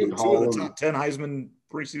 So two of the top 10 Heisman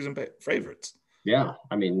preseason favorites. Yeah,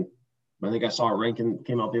 I mean, I think I saw a ranking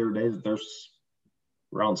came out the other day that there's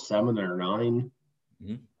around 7 or 9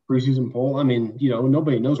 preseason poll. I mean,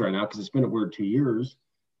 nobody knows right now because it's been a weird 2 years.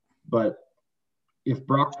 But if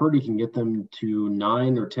Brock Purdy can get them to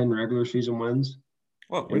 9 or 10 regular season wins,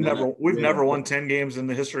 well, we've never won 10 games in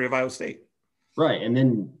the history of Iowa State. Right, and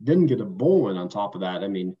then didn't get a bowl win on top of that. I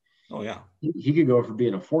mean, oh yeah, he could go from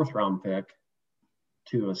being a 4th round pick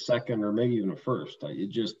to a 2nd or maybe even a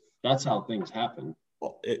 1st. That's how things happen.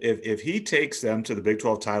 Well, if he takes them to the Big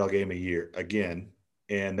 12 title game a year again,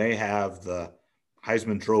 and they have the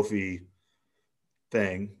Heisman Trophy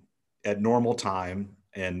thing at normal time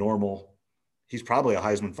and normal, he's probably a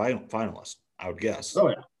Heisman finalist, I would guess. Oh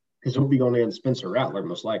yeah, because he'll be going against Spencer Rattler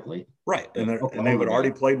most likely. Right, and they would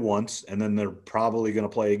already played once, and then they're probably going to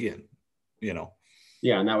play again.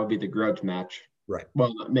 Yeah, and that would be the grudge match. Right.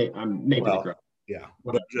 Well, I'm maybe the correct. Yeah,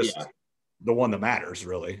 but just the one that matters,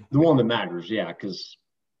 really. The one that matters, yeah, because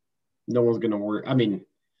no one's going to worry. I mean,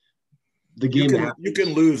 the game you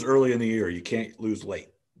can lose early in the year. You can't lose late.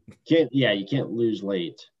 You can't lose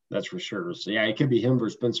late. That's for sure. So yeah, it could be him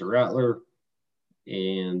versus Spencer Rattler,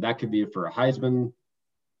 and that could be for a Heisman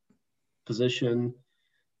position,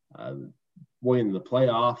 winning the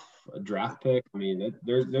playoff, a draft pick. I mean,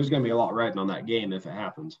 there's going to be a lot riding on that game if it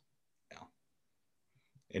happens. Yeah.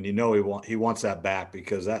 And he wants that back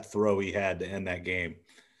because that throw he had to end that game,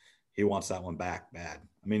 he wants that one back bad.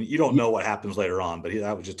 I mean, you don't know what happens later on, but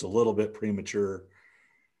that was just a little bit premature.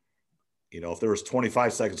 If there was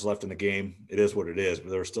 25 seconds left in the game, it is what it is,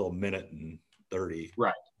 but there was still a minute and 30.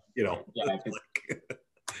 Right. Yeah,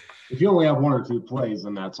 if you only have one or two plays,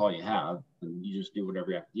 then that's all you have. And you just do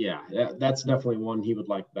whatever you have. Yeah, that's definitely one he would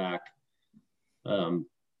like back. No,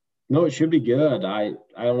 it should be good. I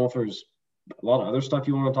don't know if there's a lot of other stuff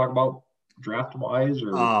you want to talk about draft-wise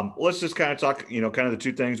or let's just kind of talk, kind of the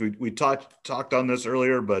two things we talked on this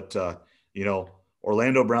earlier, but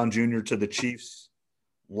Orlando Brown Jr. to the Chiefs.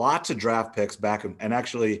 Lots of draft picks back, and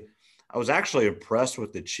actually, I was actually impressed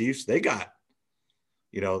with the Chiefs. They got,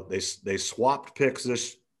 they swapped picks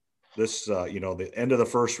this the end of the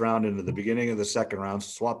first round into the beginning of the second round,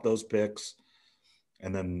 swapped those picks,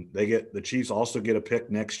 and then the Chiefs also get a pick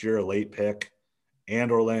next year, a late pick, and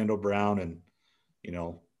Orlando Brown, and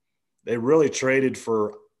they really traded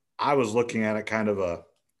for. I was looking at it kind of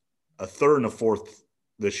a third and a fourth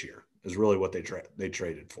this year is really what they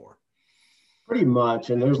traded for. Pretty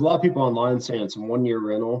much. And there's a lot of people online saying it's a 1-year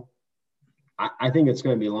rental. I think it's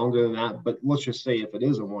going to be longer than that, but let's just say if it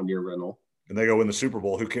is a 1-year rental. And they go win the Super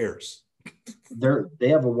Bowl, who cares? They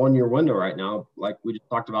have a 1-year window right now, like we just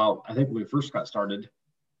talked about, I think when we first got started.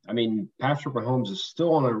 I mean, Patrick Mahomes is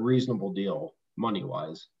still on a reasonable deal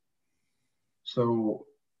money-wise. So,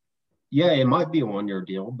 yeah, it might be a 1-year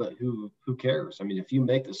deal, but who cares? I mean, if you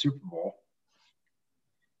make the Super Bowl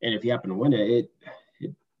and if you happen to win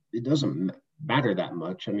it doesn't matter that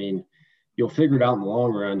much. I mean, you'll figure it out in the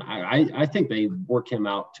long run. I think they work him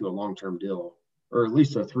out to a long-term deal, or at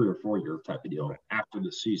least a 3 or 4 year type of deal after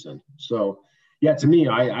the season. So, yeah, to me,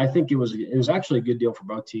 I think it was actually a good deal for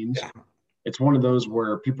both teams. Yeah. It's one of those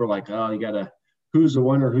where people are like, oh, you got to – who's the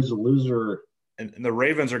winner, who's the loser? And the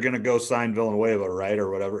Ravens are going to go sign Villanueva, right,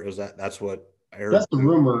 or whatever. That's what I heard. That's the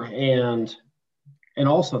rumor. And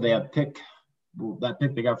also they have that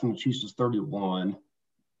pick they got from the Chiefs is 31.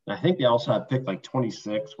 I think they also have picked like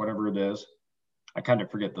 26, whatever it is. I kind of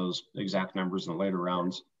forget those exact numbers in the later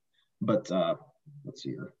rounds. But let's see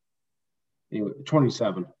here. Anyway,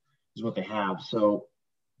 27 is what they have. So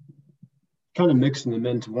kind of mixing them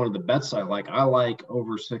into one of the bets I like. I like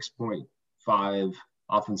over 6.5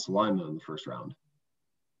 offensive linemen in the first round.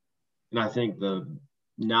 And I think the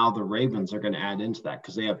Ravens are going to add into that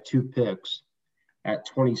because they have 2 picks at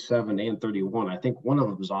 27 and 31. I think one of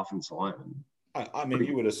them is offensive lineman. I mean,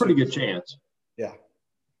 you would assume pretty good chance. Yeah.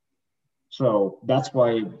 So that's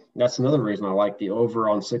another reason I like the over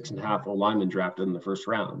on 6.5 linemen drafted in the first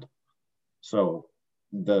round. So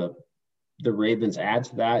the Ravens add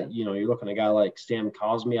to that. You're looking at a guy like Stan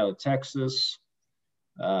Cosme out of Texas,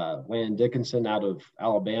 Landon Dickinson out of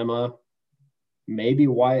Alabama, maybe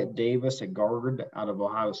Wyatt Davis at guard out of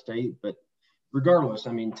Ohio State. But regardless,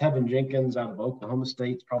 I mean, Tevin Jenkins out of Oklahoma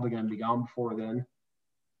State is probably going to be gone before then.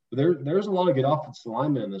 But there's a lot of good offensive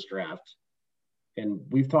linemen in this draft. And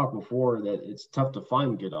we've talked before that it's tough to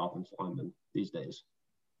find good offensive linemen these days.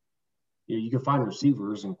 You can find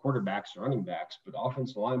receivers and quarterbacks and running backs, but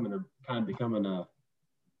offensive linemen are kind of becoming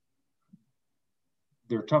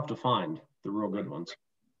they're tough to find, the real good ones.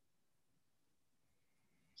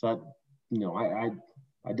 So,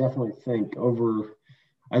 I definitely think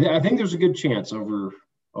I think there's a good chance over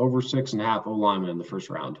 6.5 linemen in the first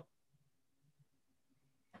round.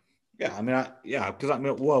 Yeah,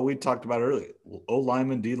 because we talked about earlier, O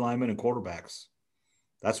linemen, D linemen, and quarterbacks.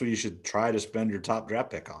 That's what you should try to spend your top draft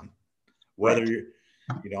pick on. Whether you're,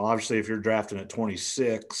 obviously if you're drafting at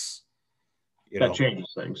 26, that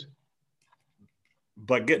changes things.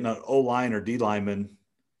 But getting an O line or D lineman,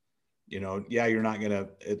 you're not gonna.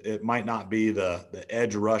 It might not be the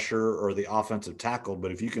edge rusher or the offensive tackle,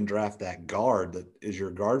 but if you can draft that guard that is your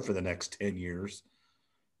guard for the next 10 years,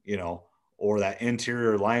 or that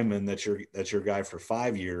interior lineman that's your guy for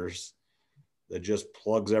 5 years that just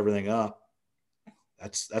plugs everything up.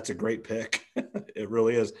 That's a great pick. It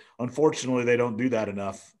really is. Unfortunately, they don't do that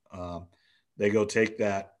enough. They go take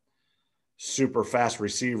that super fast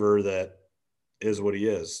receiver that is what he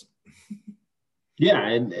is. Yeah,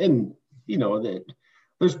 and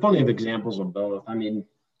there's plenty of examples of both. I mean,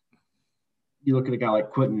 you look at a guy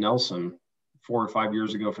like Quentin Nelson 4 or 5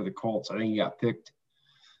 years ago for the Colts. I think he got picked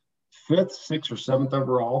fifth, sixth, or seventh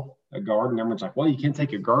overall, a guard, and everyone's like, well, you can't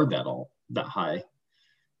take a guard that high.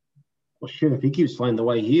 Well, shit, if he keeps playing the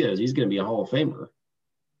way he is, he's going to be a Hall of Famer.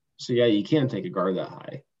 So, yeah, you can take a guard that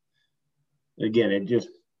high. Again, it just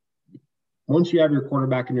 – once you have your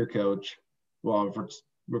quarterback and your coach, well,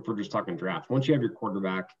 if we're just talking draft, once you have your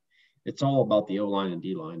quarterback, it's all about the O-line and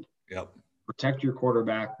D-line. Yep. Protect your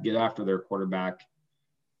quarterback, get after their quarterback,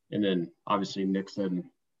 and then obviously mix in.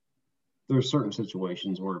 There's certain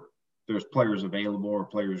situations where there's players available or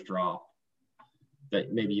players drop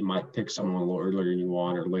that maybe you might pick someone a little earlier than you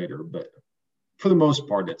want or later. But for the most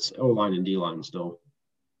part, it's O-line and D-line still.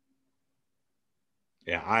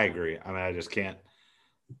 Yeah, I agree. I mean, I just can't,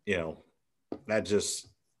 that just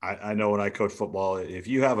 – I know when I coach football, if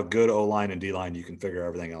you have a good O-line and D-line, you can figure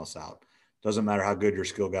everything else out. Doesn't matter how good your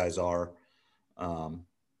skill guys are.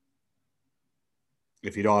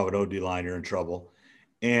 If you don't have an OD line, you're in trouble.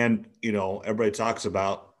 And, everybody talks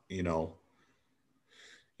about, Ottumwa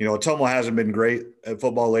hasn't been great at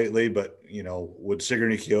football lately, but, would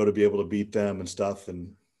Sigourney Keota be able to beat them and stuff?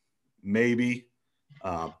 And maybe,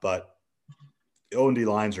 but O&D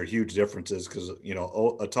lines are huge differences because,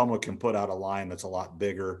 Ottumwa can put out a line that's a lot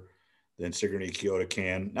bigger than Sigourney Keota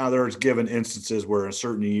can. Now, there's given instances where a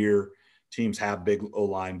certain year teams have big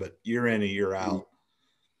O-line, but year in and year out,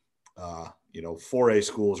 4A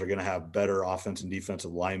schools are going to have better offense and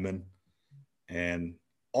defensive linemen, and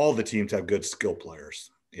all the teams have good skill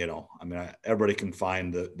players. Everybody can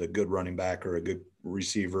find the good running back or a good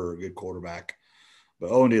receiver or a good quarterback,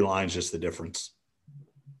 but O&D line is just the difference.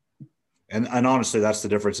 And honestly, that's the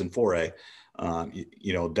difference in 4A.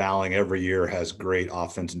 Dowling every year has great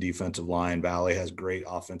offense and defensive line. Valley has great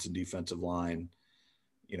offense and defensive line.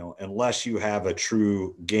 Unless you have a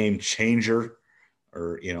true game changer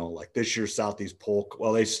or, like this year, Southeast Polk,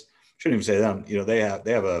 well, they shouldn't even say them, they have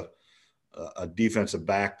a defensive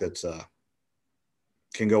back that's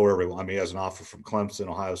can go wherever he wants. I mean, he has an offer from Clemson,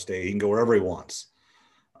 Ohio State. He can go wherever he wants.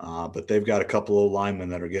 But they've got a couple of linemen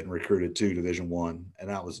that are getting recruited to Division I, and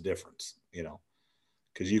that was the difference,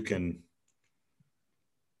 because you can,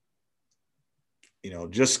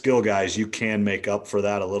 just skill guys, you can make up for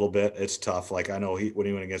that a little bit. It's tough. Like I know when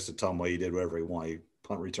he went against Ottumwa, he did whatever he wanted. He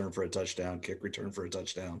punt return for a touchdown, kick return for a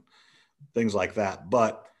touchdown, things like that.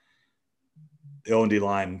 But the O&D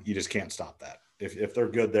line, you just can't stop that. If they're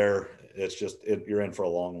good there, it's just you're in for a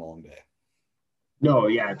long, long day. No,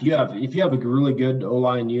 yeah. If you have a really good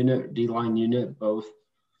O-line unit, D-line unit, both,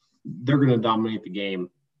 they're going to dominate the game.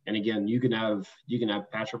 And again, you can have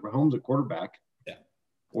Patrick Mahomes at quarterback,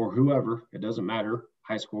 or whoever. It doesn't matter.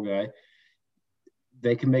 High school guy.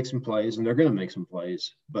 They can make some plays, and they're going to make some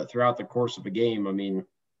plays. But throughout the course of a game, I mean,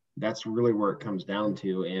 that's really where it comes down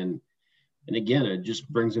to. And again, it just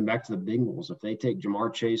brings them back to the Bengals. If they take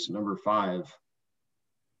Jamar Chase at number 5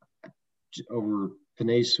 over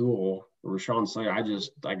Penei Sewell or Rashawn Slater,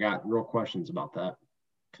 I got real questions about that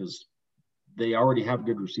because they already have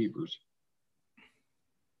good receivers.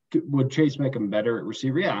 Would Chase make them better at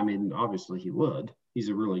receiver? Yeah, I mean, obviously he would. He's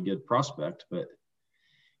a really good prospect, but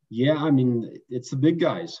yeah, I mean, it's the big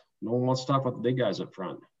guys. No one wants to talk about the big guys up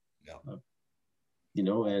front.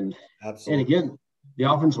 No. And absolutely. And again, the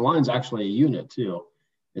offensive line is actually a unit too.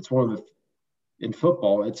 It's one of in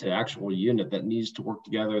football, it's an actual unit that needs to work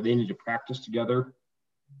together. They need to practice together,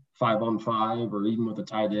 5-on-5, or even with a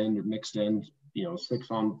tight end or mixed end,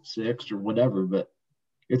 6-on-6 or whatever. But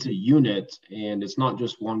it's a unit, and it's not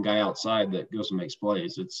just one guy outside that goes and makes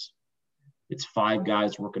plays. It's 5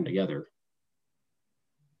 guys working together.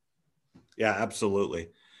 Yeah, absolutely.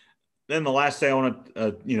 Then the last thing I want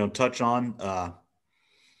to, touch on,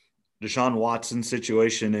 Deshaun Watson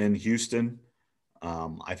situation in Houston.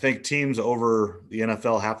 I think teams over the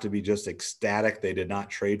NFL have to be just ecstatic they did not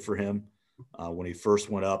trade for him when he first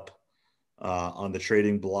went up on the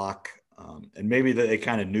trading block. And maybe they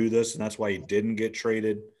kind of knew this, and that's why he didn't get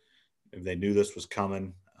traded. If they knew this was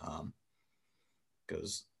coming,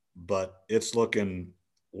 but it's looking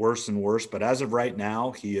worse and worse. But as of right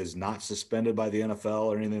now, he is not suspended by the NFL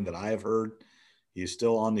or anything that I have heard. He's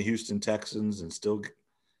still on the Houston Texans and still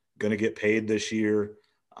going to get paid this year.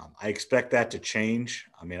 I expect that to change.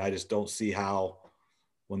 I mean, I just don't see how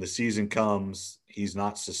when the season comes, he's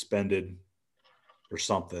not suspended or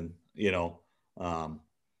something,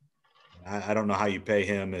 I don't know how you pay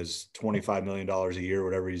him his $25 million a year,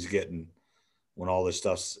 whatever he's getting when all this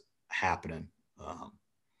stuff's happening.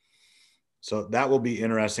 So that will be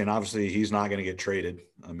interesting. Obviously, he's not going to get traded.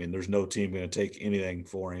 I mean, there's no team going to take anything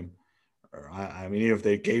for him. Or, I mean, even if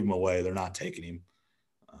they gave him away, they're not taking him.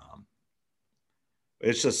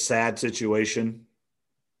 it's a sad situation.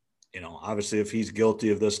 Obviously, if he's guilty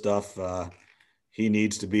of this stuff, he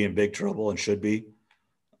needs to be in big trouble and should be.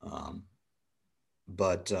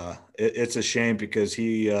 But it's a shame because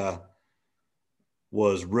he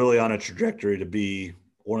was really on a trajectory to be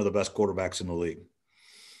one of the best quarterbacks in the league.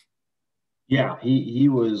 Yeah, he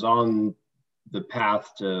was on the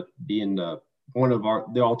path to being one of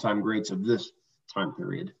the all-time greats of this time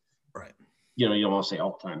period. Right. You don't want to say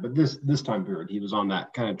all time, but this time period, he was on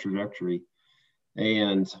that kind of trajectory.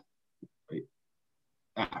 And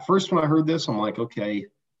at first, when I heard this, I'm like, okay,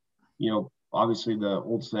 obviously the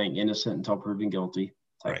old saying, innocent until proven guilty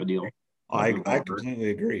type right. of deal. I completely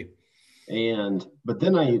agree. But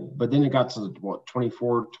then it got to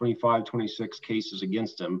 24, 25, 26 cases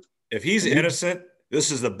against him. If he's innocent,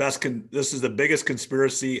 this is the biggest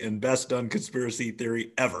conspiracy and best done conspiracy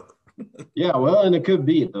theory ever. Yeah, well, and it could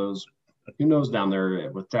be those. Who knows down there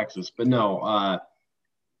with Texas? But no.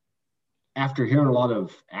 After hearing a lot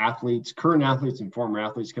of athletes, current athletes and former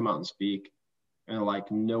athletes come out and speak, and like,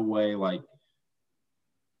 no way, like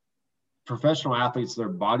professional athletes, their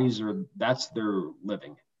bodies that's their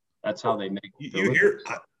living. That's how they make. You hear?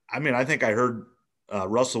 I think I heard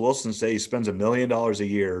Russell Wilson say he spends $1 million a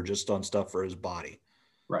year just on stuff for his body.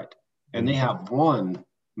 Right. And they have one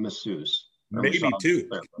masseuse. Maybe two.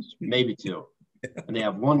 Maybe two. And they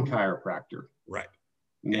have one chiropractor. Right.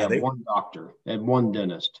 And they have one doctor and one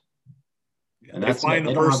dentist. Yeah, and that's it.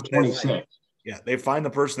 They don't have 26. They find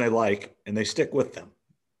the person they like and they stick with them.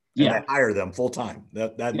 And they hire them full time.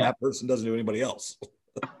 That person doesn't do anybody else.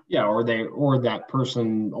 Yeah, or that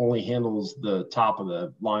person only handles the top of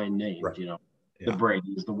the line names, right. The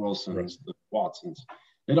Bradys, the Wilsons, the Watsons.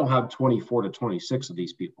 They don't have 24 to 26 of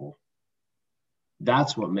these people.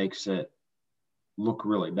 That's what makes it look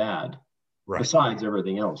really bad. Right. Besides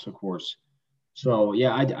everything else, of course. So,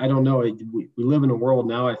 yeah, I don't know. We live in a world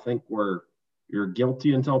now, I think, where you're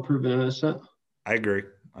guilty until proven innocent. I agree.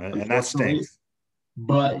 And that stinks.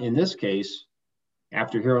 But in this case,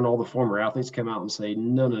 after hearing all the former athletes come out and say,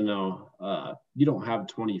 no, you don't have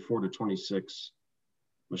 24 to 26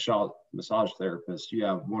 massage therapists. You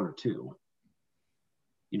have one or two.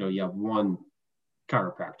 You have one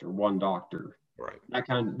chiropractor, one doctor. Right.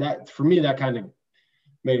 That for me, that kind of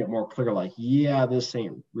made it more clear, like, yeah, this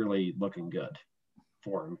ain't really looking good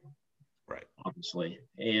for him. Right. Obviously.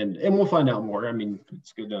 And we'll find out more. I mean,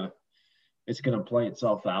 it's gonna play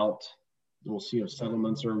itself out. We'll see if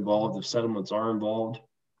settlements are involved. If settlements are involved,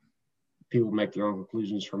 people make their own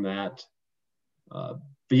conclusions from that. But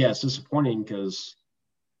yeah, it's disappointing because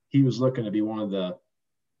he was looking to be one of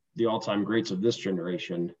the all-time greats of this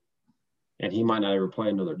generation, and he might not ever play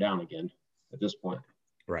another down again at this point.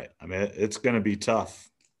 Right. I mean, it's going to be tough.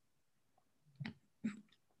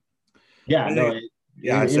 Yeah,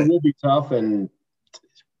 it will be tough, and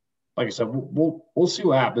like I said, we'll see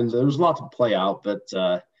what happens. There's a lot to play out, but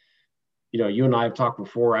you and I have talked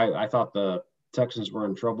before. I thought the Texans were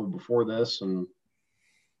in trouble before this, and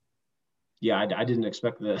yeah, I didn't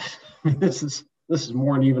expect this. This is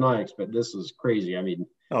more than even I expect. This is crazy. I mean,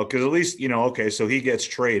 because at least okay, so he gets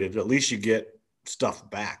traded. At least you get stuff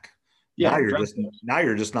back. Yeah, now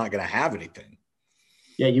you're just not going to have anything.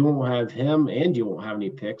 Yeah, you won't have him, and you won't have any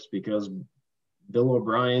picks because Bill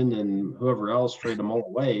O'Brien and whoever else trade them all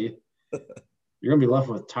away. You're gonna be left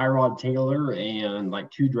with Tyrod Taylor and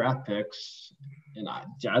like 2 draft picks, and I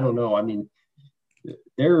don't know. I mean,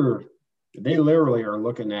 they literally are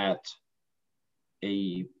looking at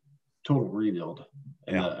a total rebuild,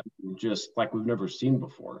 and just like we've never seen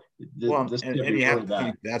before. And you have to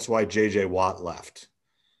think that's why J.J. Watt left.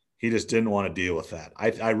 He just didn't want to deal with that.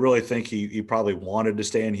 I really think he probably wanted to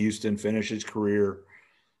stay in Houston, finish his career,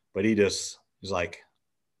 but he's like,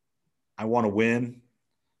 I want to win,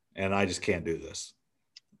 and I just can't do this.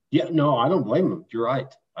 Yeah, no, I don't blame him. You're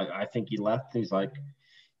right. I think he left. He's like,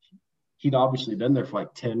 he'd obviously been there for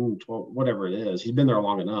like 10, 12, whatever it is. He's been there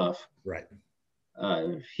long enough. Right.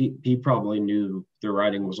 He probably knew the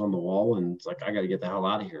writing was on the wall, and it's like, I got to get the hell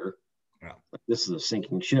out of here. Yeah. Like, this is a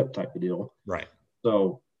sinking ship type of deal. Right.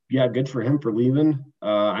 So, yeah, good for him for leaving.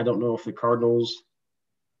 I don't know if the Cardinals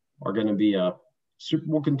are going to be a Super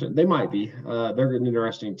Bowl contender. They might be. They're an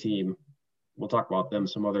interesting team. We'll talk about them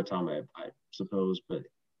some other time, I suppose. But,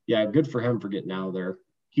 yeah, good for him for getting out of there.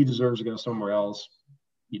 He deserves to go somewhere else,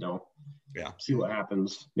 see what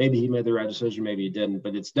happens. Maybe he made the right decision, maybe he didn't.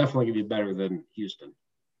 But it's definitely going to be better than Houston.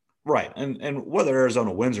 Right. And whether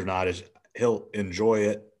Arizona wins or not, he'll enjoy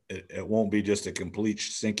it. It won't be just a complete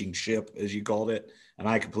sinking ship, as you called it. And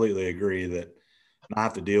I completely agree that I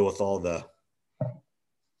have to deal with all the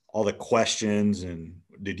questions. And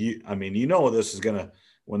this is going to,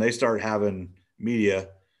 when they start having media,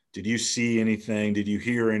 did you see anything? Did you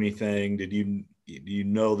hear anything? Do you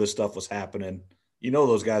know this stuff was happening? You know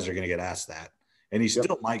those guys are going to get asked that. And he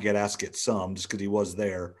still might get asked at some just because he was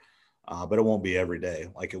there, but it won't be every day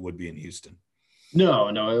like it would be in Houston. No,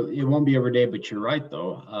 it won't be every day, but you're right,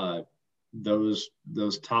 though. Those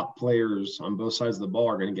top players on both sides of the ball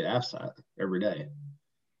are going to get asked that every day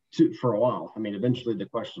for a while. I mean, eventually the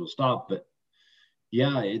question will stop, but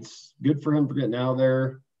yeah, it's good for him for getting out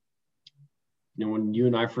there. You know, when you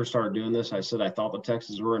and I first started doing this, I said I thought the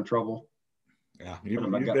Texans were in trouble. Yeah, you've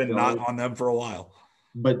been not on them for a while.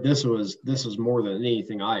 But this was more than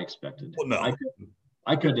anything I expected. Well, no.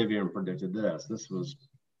 I couldn't have even predicted this. This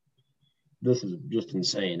is just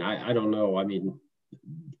insane. I don't know. I mean,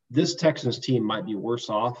 this Texans team might be worse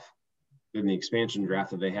off than the expansion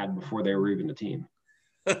draft that they had before they were even a team.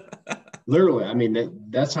 Literally, I mean,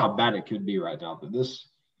 that's how bad it could be right now. But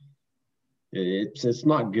it's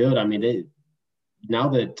not good. I mean, now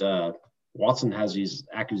that Watson has these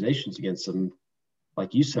accusations against him,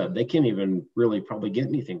 like you said, they can't even really probably get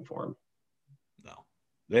anything for him. No,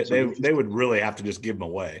 they would really have to just give him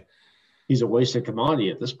away. He's a wasted commodity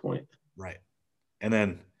at this point. Right. And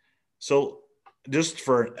then, so this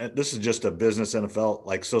is just a business NFL.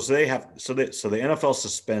 Like, so the NFL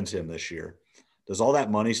suspends him this year. Does all that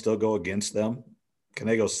money still go against them? Can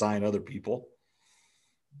they go sign other people?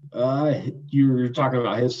 You're talking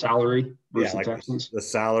about his salary versus like Texans? The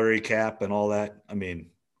salary cap and all that. I mean,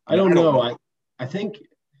 I don't know.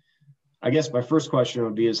 I guess my first question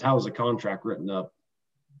would be is how is the contract written up?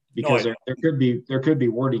 Because there could be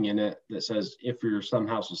wording in it that says if you're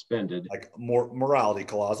somehow suspended, like more morality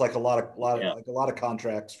clause, like a lot of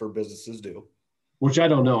contracts for businesses do. Which I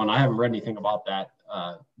don't know, and I haven't read anything about that.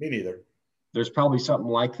 Me neither. There's probably something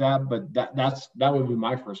like that, but that would be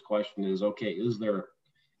my first question: is okay, is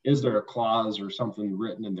there a clause or something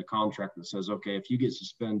written in the contract that says, okay, if you get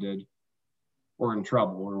suspended or in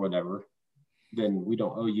trouble or whatever, then we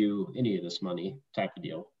don't owe you any of this money type of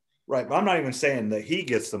deal. Right. But I'm not even saying that he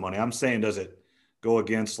gets the money. I'm saying, does it go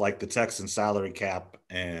against like the Texans salary cap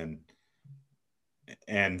and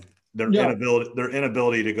their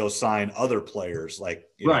inability to go sign other players? Like,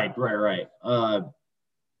 right.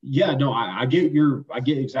 Yeah, no, I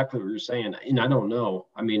get exactly what you're saying. And I don't know.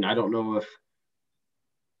 I mean, I don't know if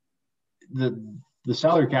the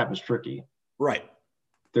salary cap is tricky. Right.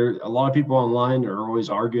 There a lot of people online are always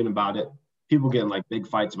arguing about it. People getting like big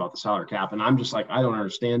fights about the salary cap, and I'm just like, I don't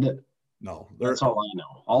understand it. No, that's all I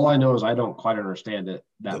know. All I know is I don't quite understand it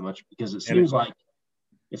that much because it seems like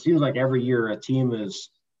every year a team is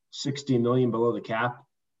 60 million below the cap,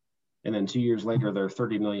 and then 2 years later they're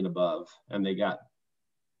 30 million above, and they got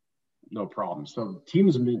no problem. So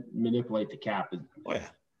teams manipulate the cap. Oh yeah,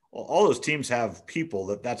 well, all those teams have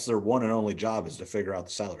people that's their one and only job is to figure out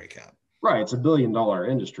the salary cap. Right, it's $1 billion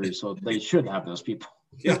industry, so they should have those people.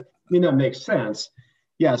 Yeah. I mean, that makes sense.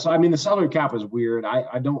 Yeah, so I mean, the salary cap is weird.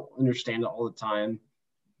 I don't understand it all the time.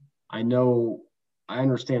 I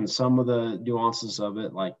understand some of the nuances of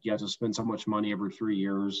it, like you have to spend so much money every 3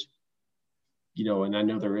 years, and I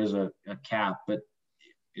know there is a cap, but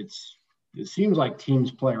it seems like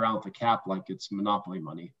teams play around with the cap like it's monopoly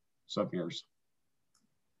money some years.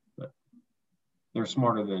 But they're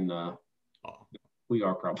smarter than we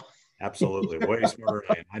are probably. Absolutely. Way smarter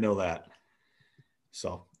than I know that.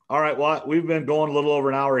 So, all right. Well, we've been going a little over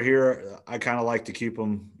an hour here. I kind of like to keep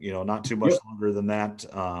them, not too much longer than that.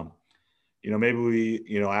 Maybe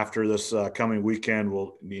we, after this coming weekend,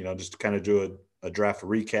 we'll, just kind of do a draft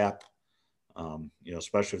recap,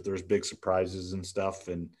 especially if there's big surprises and stuff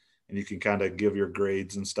and you can kind of give your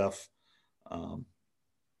grades and stuff.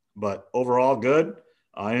 But overall, good.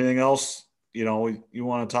 Anything else, you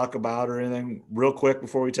want to talk about or anything real quick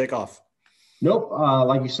before we take off? Nope.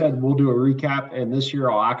 Like you said, we'll do a recap, and this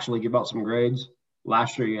year I'll actually give out some grades.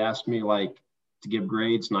 Last year you asked me to give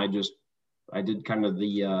grades, and I did kind of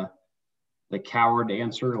the coward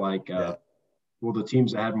answer, well, the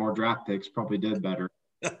teams that had more draft picks probably did better.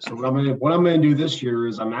 So what I'm gonna do this year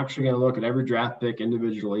is I'm actually gonna look at every draft pick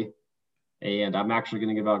individually, and I'm actually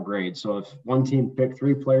gonna give out grades. So if one team picked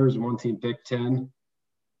 3 players and one team picked 10,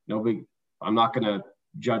 I'm not gonna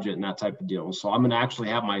judge it in that type of deal. So I'm going to actually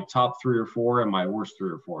have my top 3 or 4 and my worst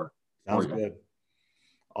 3 or 4. Sounds good.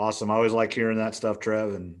 Awesome. I always like hearing that stuff,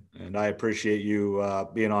 Trev, and I appreciate you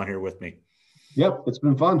being on here with me. Yep. It's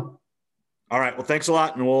been fun. All right. Well, thanks a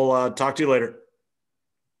lot, and we'll talk to you later.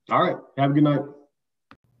 All right. Have a good night.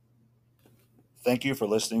 Thank you for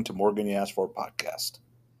listening to More Than You Asked For podcast.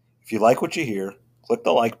 If you like what you hear, click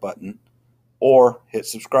the like button or hit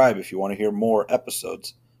subscribe if you want to hear more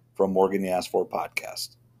episodes from More Than You Asked For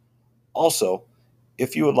podcast. Also,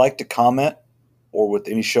 if you would like to comment or with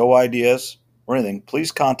any show ideas or anything,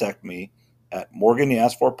 please contact me at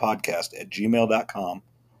morganyasforpodcast@gmail.com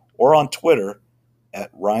or on Twitter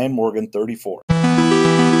at RyanMorgan34.